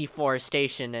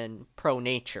 deforestation and pro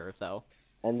nature, though.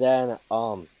 And then,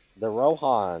 the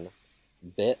Rohan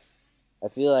bit, I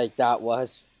feel like that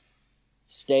was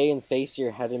stay and face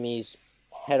your enemies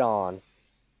head on.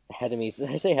 Enemies? Did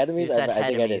I say enemies? You said I think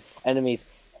I did. enemies. Enemies.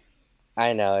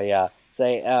 I know, yeah.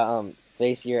 Say,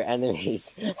 face your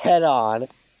enemies head on,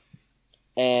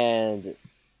 and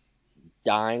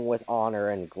dying with honor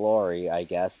and glory, I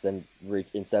guess, then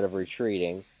instead of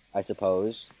retreating, I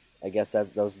suppose. I guess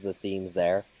those are the themes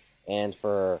there. And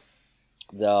for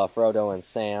the Frodo and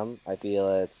Sam, I feel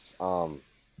it's, I'm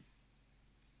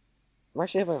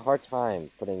actually having a hard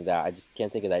time putting that. I just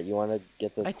can't think of that. You want to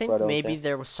get the I think Frodo maybe and Sam?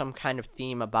 there was some kind of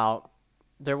theme about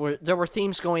there were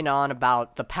themes going on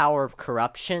about the power of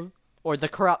corruption or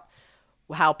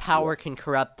how power can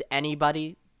corrupt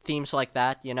anybody. Themes like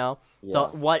that, Yeah.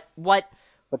 what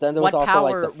But then there was what also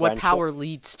power like the what friendship. power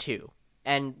leads to,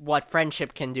 and what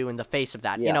friendship can do in the face of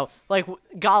that. Yeah. Like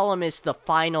Gollum is the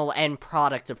final end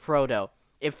product of Frodo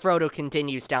if Frodo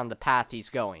continues down the path he's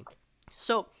going.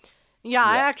 So, yeah.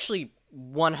 I actually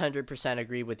 100%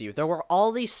 agree with you. There were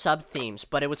all these sub-themes,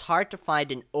 but it was hard to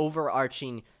find an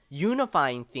overarching,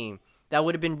 unifying theme that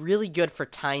would have been really good for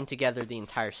tying together the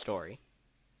entire story.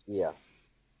 Yeah.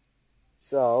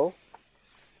 So,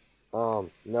 no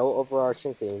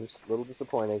overarching themes. A little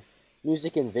disappointing.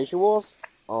 Music and visuals.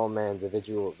 Oh man, the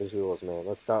visuals, man.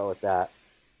 Let's start with that.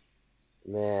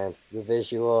 Man, the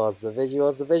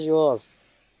visuals.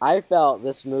 I felt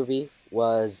this movie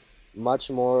was much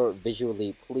more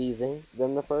visually pleasing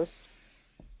than the first.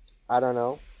 I don't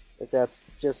know if that's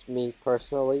just me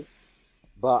personally,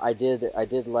 but I did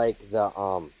like the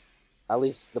at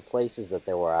least the places that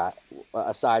they were at.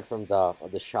 Aside from the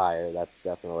Shire, that's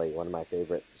definitely one of my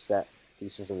favorite set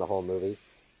pieces in the whole movie.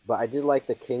 But I did like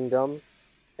the kingdom,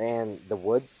 and the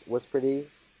woods was pretty.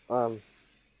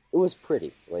 It was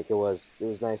pretty. Like it was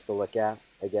nice to look at.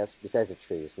 I guess besides the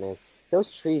trees, man. Those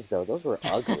trees though, those were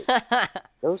ugly.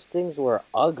 Those things were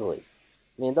ugly.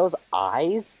 Man, those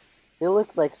eyes, they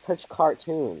look like such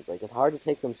cartoons. Like it's hard to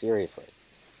take them seriously.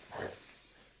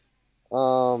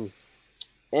 Um,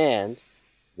 and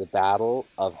the Battle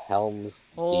of Helm's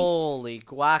Deep. Holy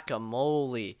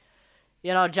guacamole.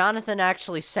 You know, Jonathan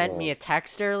actually sent me Yeah. a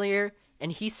text earlier,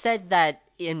 and he said that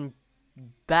in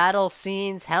battle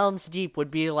scenes, Helm's Deep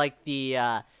would be like the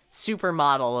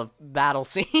supermodel of battle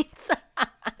scenes.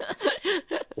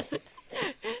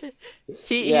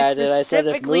 He Yeah, I did. I said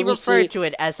if specifically movie referred scene- to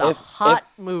it as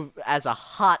as a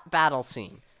hot battle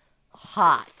scene.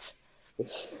 Hot.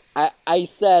 I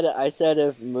said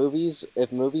if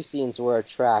movie scenes were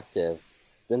attractive,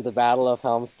 then the Battle of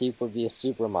Helm's Deep would be a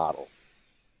supermodel.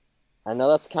 I know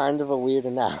that's kind of a weird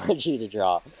analogy to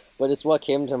draw, but it's what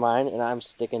came to mind, and I'm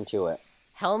sticking to it.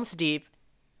 Helm's Deep,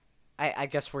 I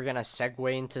guess we're gonna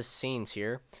segue into scenes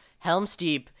here. Helm's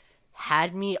Deep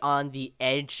had me on the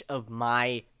edge of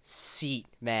my seat,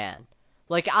 man.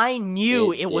 Like, I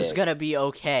knew it was did. gonna be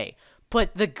okay.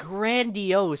 But the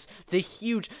grandiose, the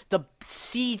huge, the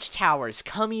siege towers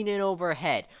coming in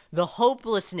overhead, the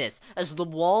hopelessness as the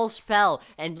walls fell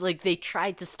and, like, they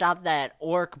tried to stop that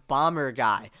orc bomber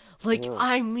guy. Like,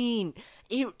 I mean,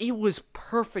 it was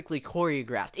perfectly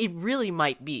choreographed. It really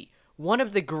might be one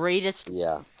of the greatest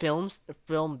Yeah.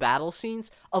 film battle scenes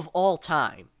of all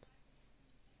time.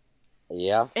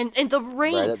 Yeah. And the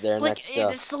rain, Right up there like, next to-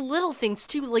 it's the little things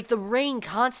too, like the rain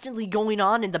constantly going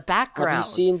on in the background. Have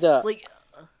you seen the Like,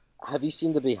 Have you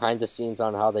seen the behind the scenes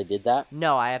on how they did that?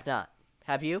 no, I have not.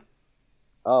 Have you?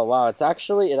 Oh wow, it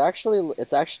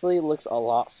actually looks a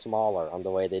lot smaller on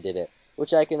the way they did it,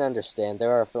 which I can understand.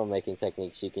 There are filmmaking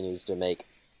techniques you can use to make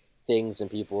things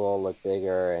and people look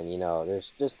bigger, and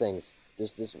there's just things,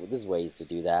 there's ways to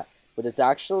do that. But it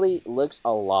actually looks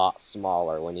a lot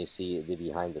smaller when you see the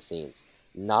behind the scenes.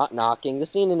 Not knocking the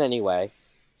scene in any way,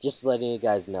 just letting you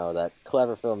guys know that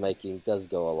clever filmmaking does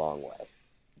go a long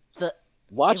way.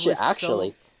 Watch It it was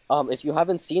actually. If you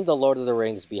haven't seen the Lord of the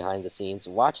Rings behind the scenes,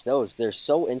 watch those. They're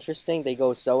so interesting. They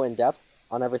go so in depth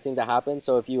on everything that happened.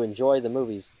 So if you enjoy the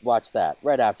movies, watch that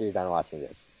right after you're done watching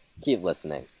this. Keep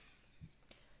listening.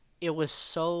 It was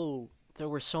so, there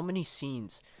were so many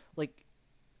scenes. Like,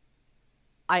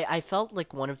 I felt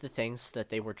like one of the things that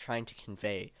they were trying to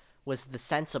convey was the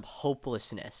sense of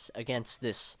hopelessness against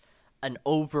an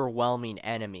overwhelming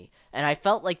enemy. And I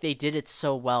felt like they did it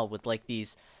so well with like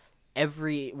these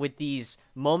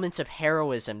moments of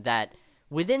heroism that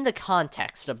within the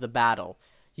context of the battle,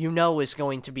 is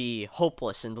going to be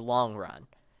hopeless in the long run.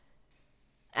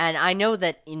 And I know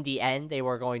that in the end they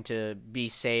were going to be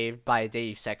saved by a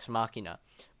Deus Ex Machina.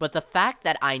 But the fact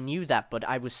that I knew that, but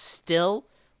I was still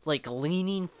like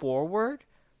leaning forward,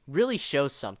 really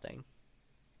shows something.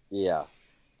 Yeah.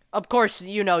 Of course,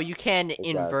 you can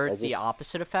invert the just-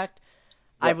 opposite effect.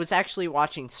 I Yep. was actually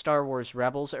watching Star Wars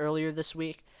Rebels earlier this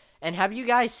week, and have you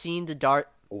guys seen the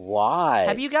Why?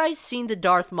 Have you guys seen the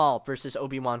Darth Maul versus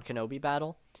Obi-Wan Kenobi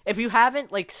battle? If you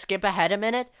haven't, like, skip ahead a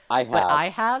minute. I have. But I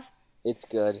have. It's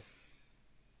good.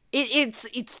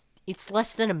 It's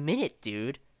less than a minute,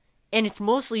 dude, and it's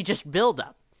mostly just build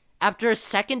up. After a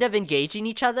second of engaging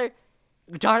each other,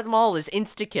 Darth Maul is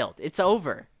insta-killed. It's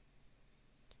over.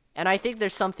 And I think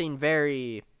there's something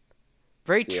very,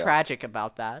 very Yeah. tragic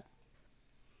about that.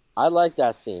 I like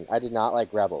that scene. I did not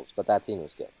like Rebels, but that scene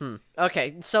was good.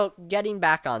 Okay, so getting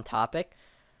back on topic.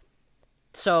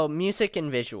 So music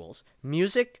and visuals.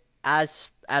 Music, as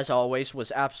always,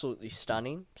 was absolutely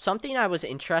stunning. Something I was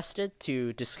interested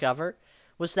to discover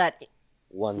was that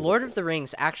Wonderful. Lord of the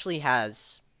Rings actually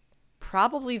has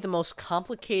probably the most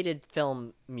complicated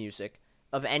film music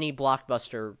of any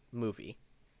blockbuster movie.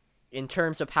 In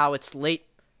terms of how it's late.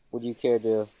 Would you care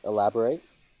to elaborate?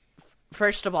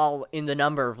 First of all, in the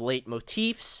number of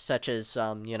leitmotifs, such as,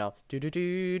 do do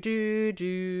do do do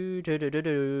do do do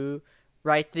do,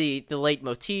 right? The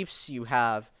leitmotifs, you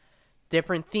have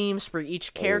different themes for each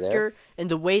Are you there? character, and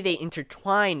the way they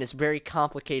intertwine is very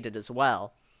complicated as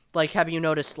well. Like, did you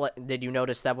notice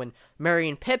that when Merry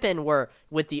and Pippin were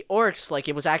with the orcs, like,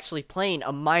 it was actually playing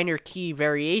a minor key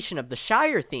variation of the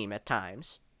Shire theme at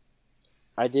times?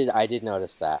 I did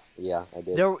notice that. Yeah, I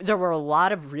did. There were a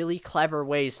lot of really clever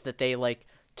ways that they, like,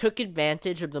 took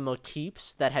advantage of the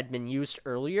motifs that had been used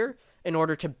earlier in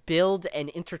order to build and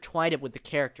intertwine it with the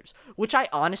characters, which I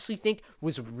honestly think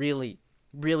was really,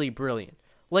 really brilliant.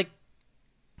 Like,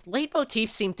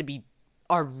 leitmotifs seem to be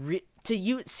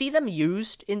see them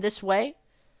used in this way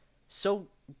so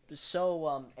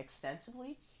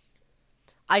extensively.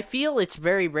 I feel it's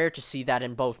very rare to see that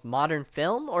in both modern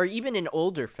film or even in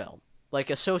older film, like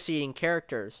associating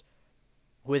characters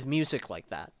with music like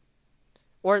that.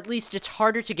 Or at least it's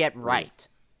harder to get right.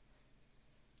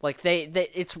 Like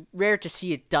it's rare to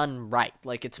see it done right,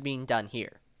 like it's being done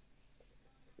here.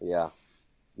 Yeah.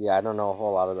 Yeah, I don't know a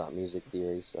whole lot about music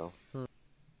theory, so.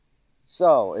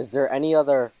 So, is there any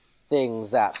other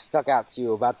things that stuck out to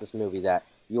you about this movie that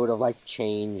you would have liked to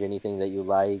change? Anything that you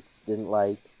liked, didn't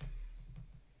like?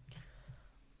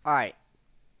 Alright.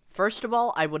 First of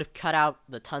all, I would have cut out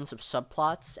the tons of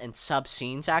subplots and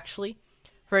sub-scenes, actually.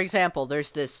 For example,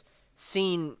 there's a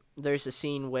scene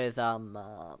with,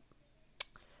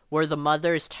 where the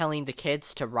mother is telling the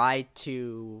kids to ride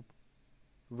to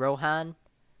Rohan's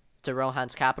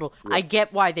capital. Yes. I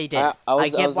get why they did it. I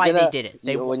get why they did it.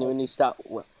 When you stop...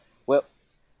 Well,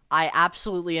 I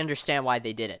absolutely understand why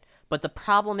they did it. But the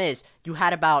problem is, you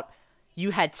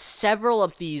had several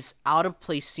of these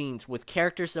out-of-place scenes with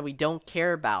characters that we don't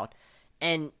care about,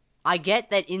 and I get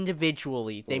that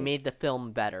individually they made the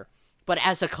film better. But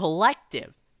as a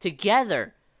collective,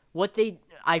 together,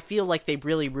 I feel like they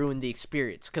really ruined the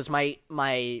experience, because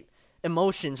my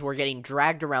emotions were getting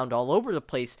dragged around all over the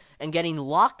place and getting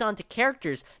locked onto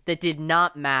characters that did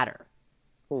not matter.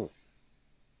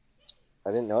 I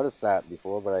didn't notice that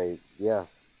before, but I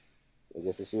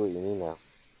guess I see what you mean now.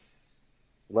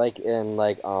 Like in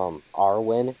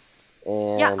Arwen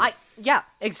and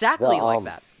exactly like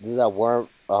that. The worm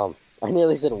I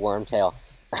nearly said Wormtail.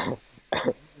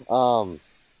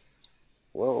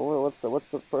 What's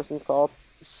the person's called?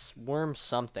 Worm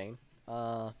something.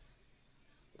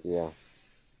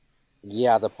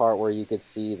 Yeah, the part where you could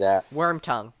see that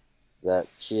Wormtongue. That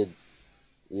she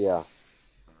had,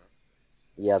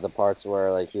 the parts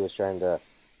where like he was trying to,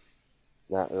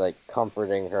 not like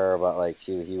comforting her, but like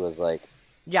he was like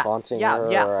taunting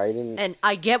her. I didn't. And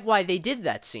I get why they did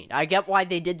that scene. I get why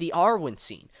they did the Arwen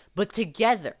scene. But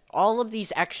together, all of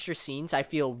these extra scenes, I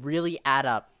feel, really add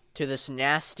up to this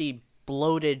nasty,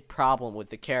 bloated problem with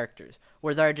the characters,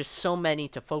 where there are just so many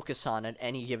to focus on at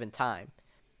any given time.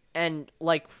 And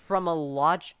like from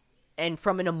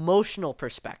an emotional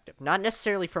perspective, not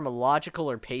necessarily from a logical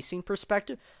or pacing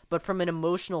perspective, but from an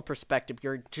emotional perspective,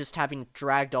 you're just having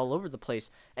dragged all over the place,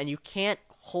 and you can't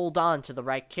hold on to the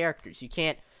right characters. You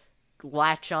can't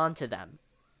latch on to them.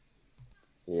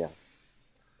 Yeah.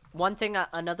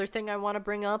 Another thing I want to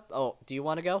bring up. Oh, do you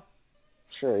want to go?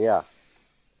 Sure. Yeah.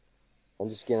 I'm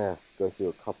just gonna go through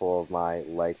a couple of my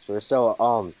likes first.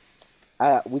 So,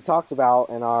 we talked about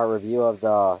in our review of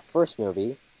the first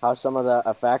movie how some of the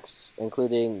effects,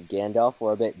 including Gandalf,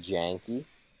 were a bit janky.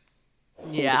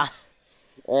 Yeah.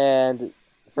 And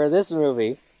for this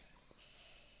movie,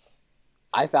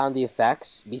 I found the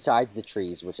effects, besides the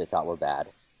trees, which I thought were bad,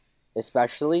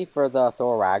 especially for the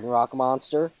Thor Ragnarok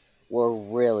monster, were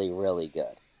really, really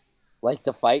good. Like,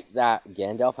 the fight that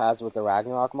Gandalf has with the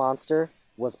Ragnarok monster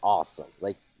was awesome.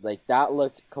 Like that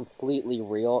looked completely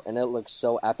real, and it looked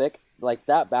so epic. Like,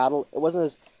 that battle, it wasn't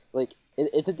as, like,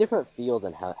 it's a different feel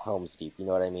than Helm's Deep, you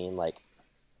know what I mean? Like,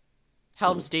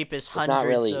 Helm's Deep is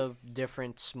hundreds of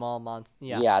different small monsters.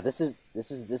 Yeah, this is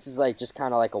like just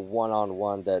kind of like a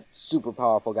one-on-one, the super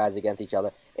powerful guys against each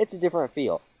other. It's a different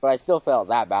feel, but I still felt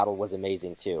that battle was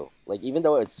amazing too. Like, even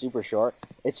though it's super short,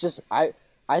 it's just I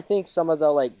think some of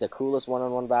the coolest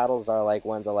one-on-one battles are like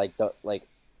when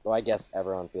well, I guess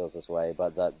everyone feels this way,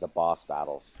 but the boss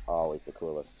battles are always the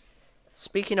coolest.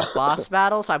 Speaking of boss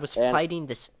battles, I was fighting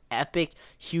this epic,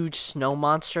 huge snow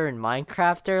monster in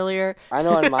Minecraft earlier. I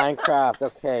know, in Minecraft.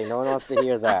 Okay, no one wants to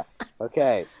hear that.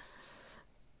 Okay.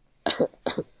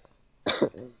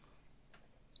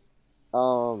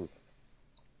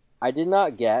 I did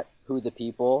not get who the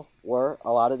people were,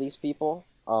 a lot of these people.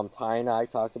 Ty and I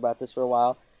talked about this for a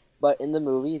while. But in the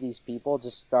movie, these people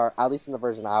just start, at least in the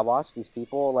version I watched, these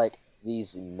people, like,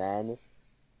 these men,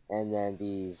 and then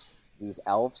these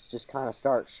elves just kind of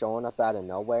start showing up out of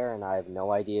nowhere, and I have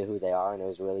no idea who they are, and it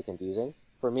was really confusing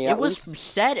for me. It was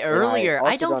said earlier.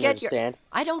 I don't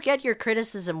get your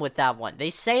criticism with that one.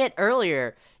 They say it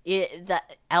earlier.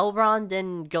 That Elrond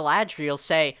and Galadriel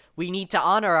say we need to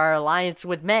honor our alliance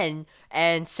with men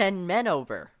and send men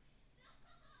over.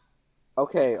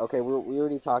 Okay, we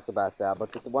already talked about that,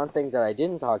 but the one thing that I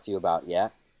didn't talk to you about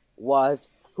yet was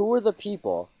who were the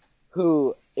people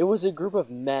who... It was a group of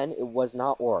men, it was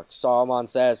not orcs. Saruman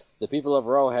says, "The people of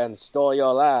Rohan stole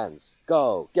your lands.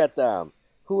 Go, get them."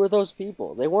 Who were those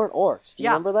people? They weren't orcs. Do you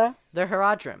remember that? They're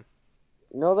Haradrim.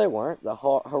 No, they weren't. The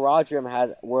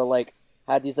Haradrim were like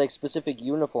had these like specific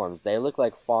uniforms. They look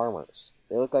like farmers.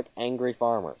 They look like angry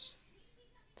farmers.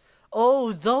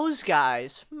 Oh, those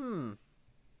guys. Yeah,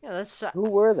 that's Who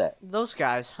were they? those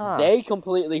guys, huh? They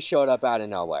completely showed up out of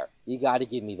nowhere. You got to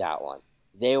give me that one.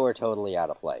 They were totally out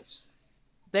of place.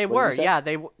 They What did were, you say? yeah.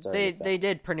 Sorry, I missed that. They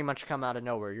did pretty much come out of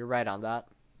nowhere. You're right on that.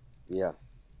 Yeah.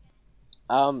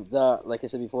 Like I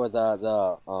said before,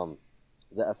 the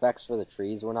effects for the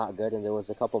trees were not good, and there was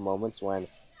a couple moments when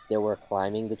they were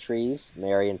climbing the trees,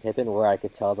 Merry and Pippin, where I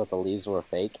could tell that the leaves were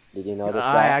fake. Did you notice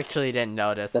that? I actually didn't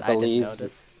notice. That the I didn't leaves-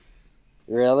 notice.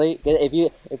 Really?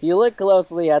 If you look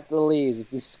closely at the leaves,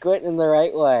 if you squint in the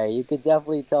right way, you could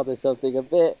definitely tell there's something a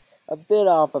bit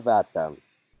off about them.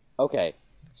 Okay,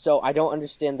 so I don't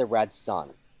understand the red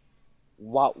sun.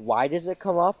 Why does it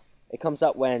come up? It comes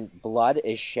up when blood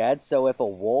is shed. So if a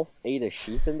wolf ate a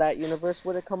sheep in that universe,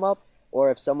 would it come up?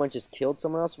 Or if someone just killed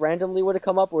someone else randomly, would it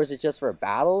come up? Or is it just for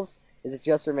battles? Is it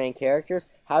just for main characters?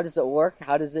 How does it work?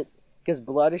 How does it... Because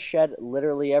blood is shed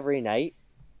literally every night.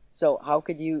 So how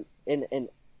could you... And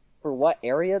for what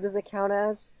area does it count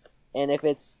as? And if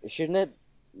it's... Shouldn't it...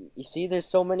 You see, there's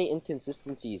so many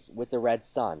inconsistencies with the red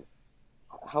sun.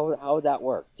 How would that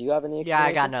work? Do you have any Yeah, explanation?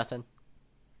 I got nothing.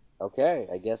 Okay,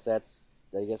 I guess that's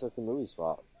the movie's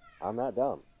fault. I'm not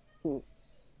dumb.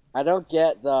 I don't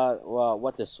get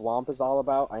what the swamp is all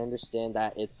about. I understand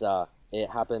that it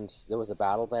happened. There was a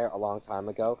battle there a long time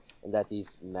ago, and that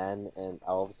these men and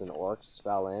elves and orcs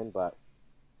fell in. But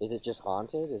is it just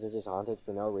haunted? Is it just haunted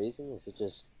for no reason? Is it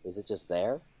just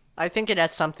there? I think it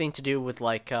has something to do with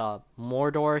like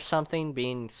Mordor or something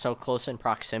being so close in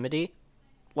proximity.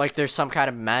 Like there's some kind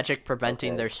of magic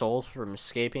preventing their souls from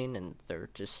escaping, and they're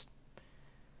just...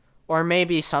 Or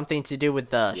maybe something to do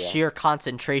with the sheer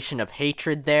concentration of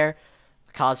hatred there,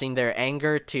 causing their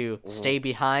anger to stay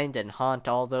behind and haunt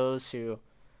all those who,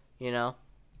 you know.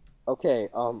 Okay,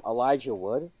 Elijah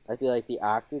Wood, I feel like the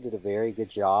actor did a very good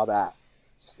job at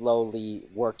slowly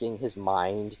working his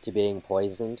mind to being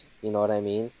poisoned, you know what I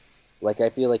mean? Like, I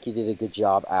feel like he did a good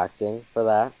job acting for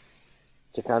that,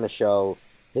 to kind of show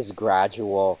his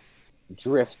gradual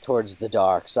drift towards the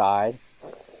dark side.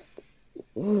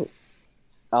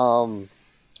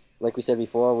 Like we said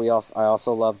before, I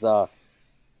also love the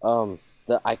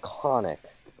iconic,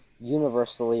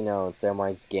 universally known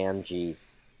Samwise Gamgee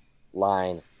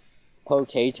line,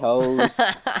 potatoes,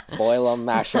 boil them,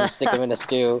 mash them, stick them in a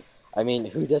stew. I mean,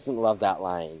 who doesn't love that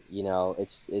line? You know,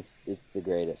 it's the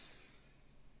greatest.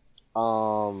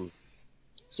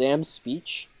 Sam's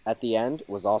speech at the end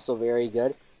was also very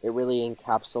good. It really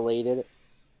encapsulated,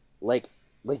 like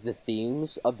the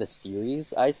themes of the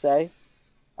series,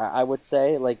 I would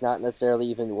say, like, not necessarily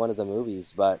even one of the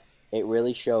movies, but it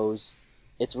really shows,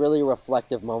 it's really a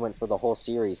reflective moment for the whole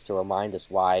series to remind us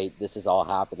why this is all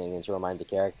happening and to remind the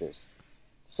characters.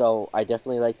 So I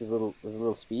definitely liked his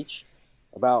little speech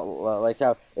about, like,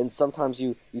 how, and sometimes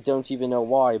you don't even know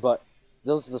why, but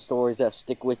those are the stories that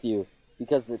stick with you,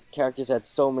 because the characters had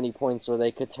so many points where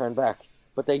they could turn back,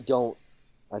 but they don't.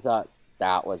 I thought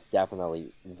that was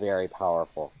definitely very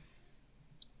powerful.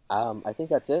 I think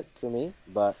that's it for me,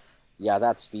 but yeah,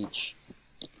 that speech.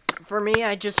 For me,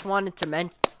 I just wanted to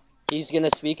mention... He's gonna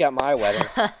speak at my wedding.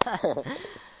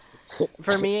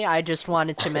 For me, I just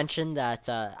wanted to mention that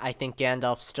I think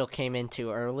Gandalf still came in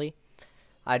too early.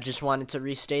 I just wanted to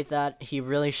restate that. He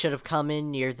really should have come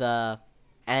in near the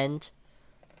end,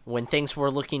 when things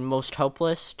were looking most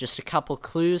hopeless. Just a couple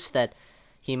clues that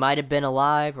he might have been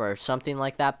alive or something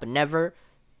like that, but never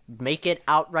make it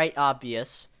outright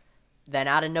obvious. Then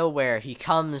out of nowhere, he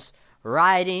comes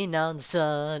riding on the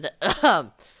sun.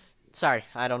 Sorry,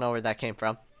 I don't know where that came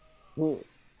from.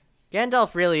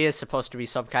 Gandalf really is supposed to be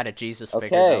some kind of Jesus figure,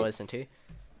 though, isn't he?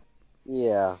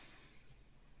 Yeah.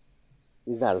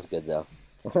 He's not as good, though.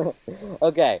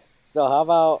 Okay, so how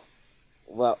about...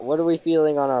 what are we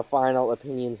feeling on our final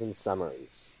opinions and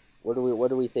summaries? What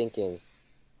are we thinking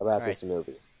about this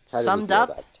movie? How do Summed we feel up,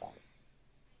 about it, Tom?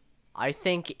 I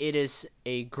think it is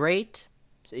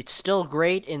it's still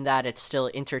great in that it's still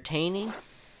entertaining,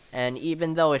 and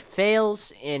even though it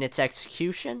fails in its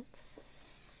execution,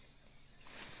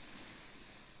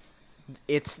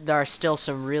 there are still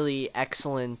some really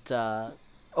excellent,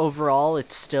 overall,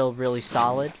 it's still really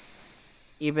solid,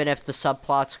 even if the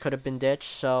subplots could have been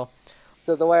ditched, So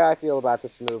the way I feel about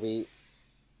this movie,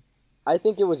 I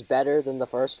think it was better than the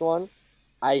first one.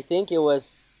 I think it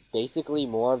was basically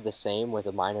more of the same with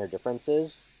the minor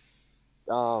differences.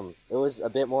 It was a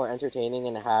bit more entertaining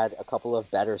and had a couple of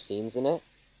better scenes in it,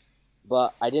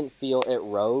 but I didn't feel it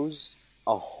rose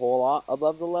a whole lot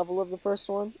above the level of the first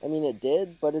one. I mean, it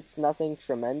did, but it's nothing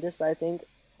tremendous, I think,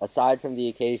 aside from the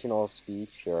occasional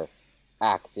speech or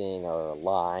acting or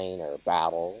line or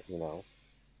battle,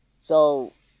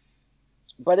 So,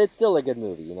 but it's still a good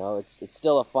movie, It's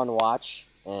still a fun watch,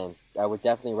 and I would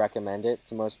definitely recommend it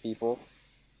to most people.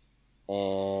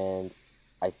 And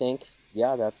I think,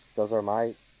 yeah, those are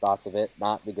my thoughts of it.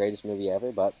 Not the greatest movie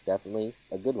ever, but definitely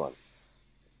a good one.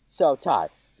 So, Ty,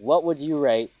 what would you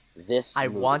rate this movie? I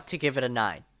want to give it a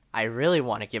 9. I really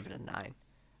want to give it a 9.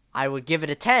 I would give it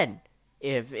a 10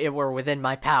 if it were within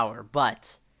my power,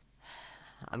 but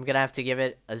I'm going to have to give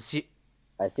it a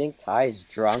I think Ty's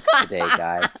drunk today,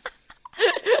 guys.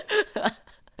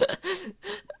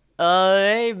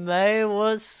 Hey man,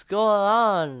 what's going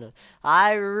on?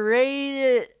 I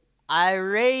rated a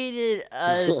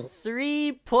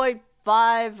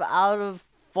 3.5 out of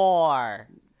 4.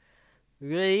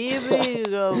 Good evening,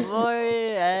 good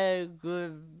morning, and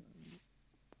good...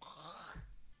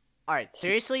 Alright,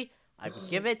 seriously, I would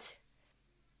give it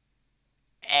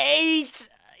 8,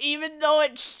 even though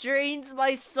it strains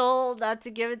my soul not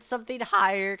to give it something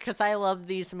higher, because I love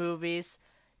these movies.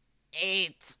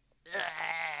 8.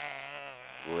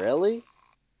 Really?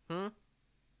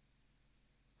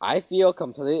 I feel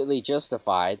completely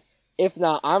justified. If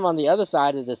not, I'm on the other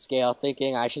side of the scale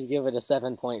thinking I should give it a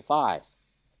 7.5.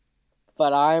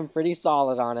 But I'm pretty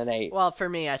solid on an 8. Well, for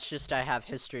me, it's just I have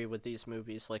history with these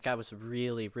movies. Like, I was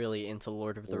really, really into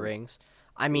Lord of the Rings.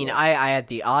 I mean, I had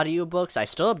the audiobooks. I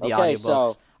still have the audiobooks.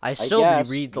 So I still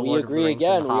reread the Lord of the Rings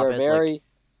and The Hobbit, like,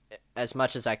 as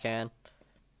much as I can.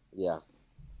 Yeah.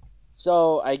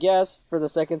 So, I guess, for the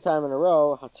second time in a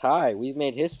row, Ty, we've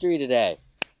made history today.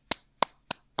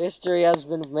 History has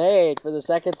been made for the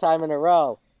second time in a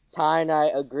row. Ty and I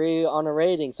agree on a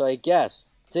rating, so I guess,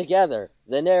 together,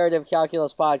 the Narrative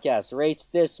Calculus Podcast rates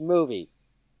this movie,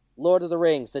 Lord of the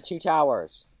Rings, The Two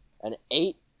Towers, an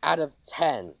 8 out of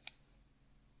 10.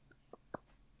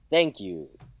 Thank you.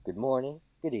 Good morning,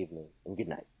 good evening, and good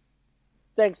night.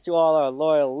 Thanks to all our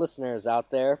loyal listeners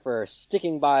out there for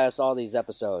sticking by us all these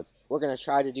episodes. We're going to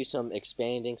try to do some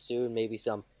expanding soon, maybe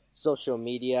some social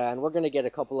media, and we're going to get a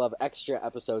couple of extra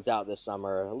episodes out this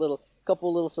summer.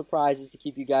 Couple little surprises to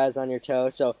keep you guys on your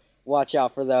toes, so watch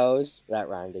out for those. That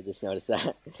rhymed, I just noticed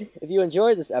that. If you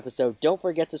enjoyed this episode, don't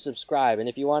forget to subscribe, and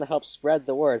if you want to help spread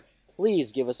the word,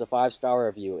 please give us a 5-star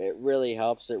review. It really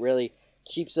helps. It really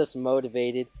keeps us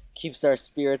motivated, keeps our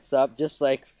spirits up, just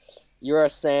like you're a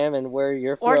Sam and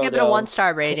you're Frodo. Or give it a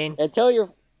 1-star rating. And tell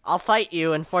your... I'll fight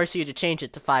you and force you to change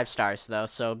it to 5 stars, though,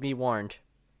 so be warned.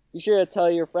 Be sure to tell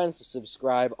your friends to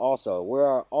subscribe also.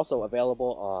 We're also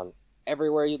available on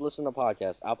everywhere you listen to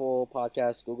podcasts. Apple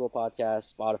Podcasts, Google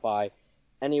Podcasts, Spotify,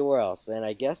 anywhere else. And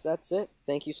I guess that's it.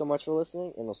 Thank you so much for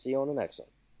listening, and we'll see you on the next one.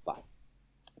 Bye.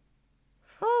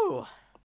 Whew.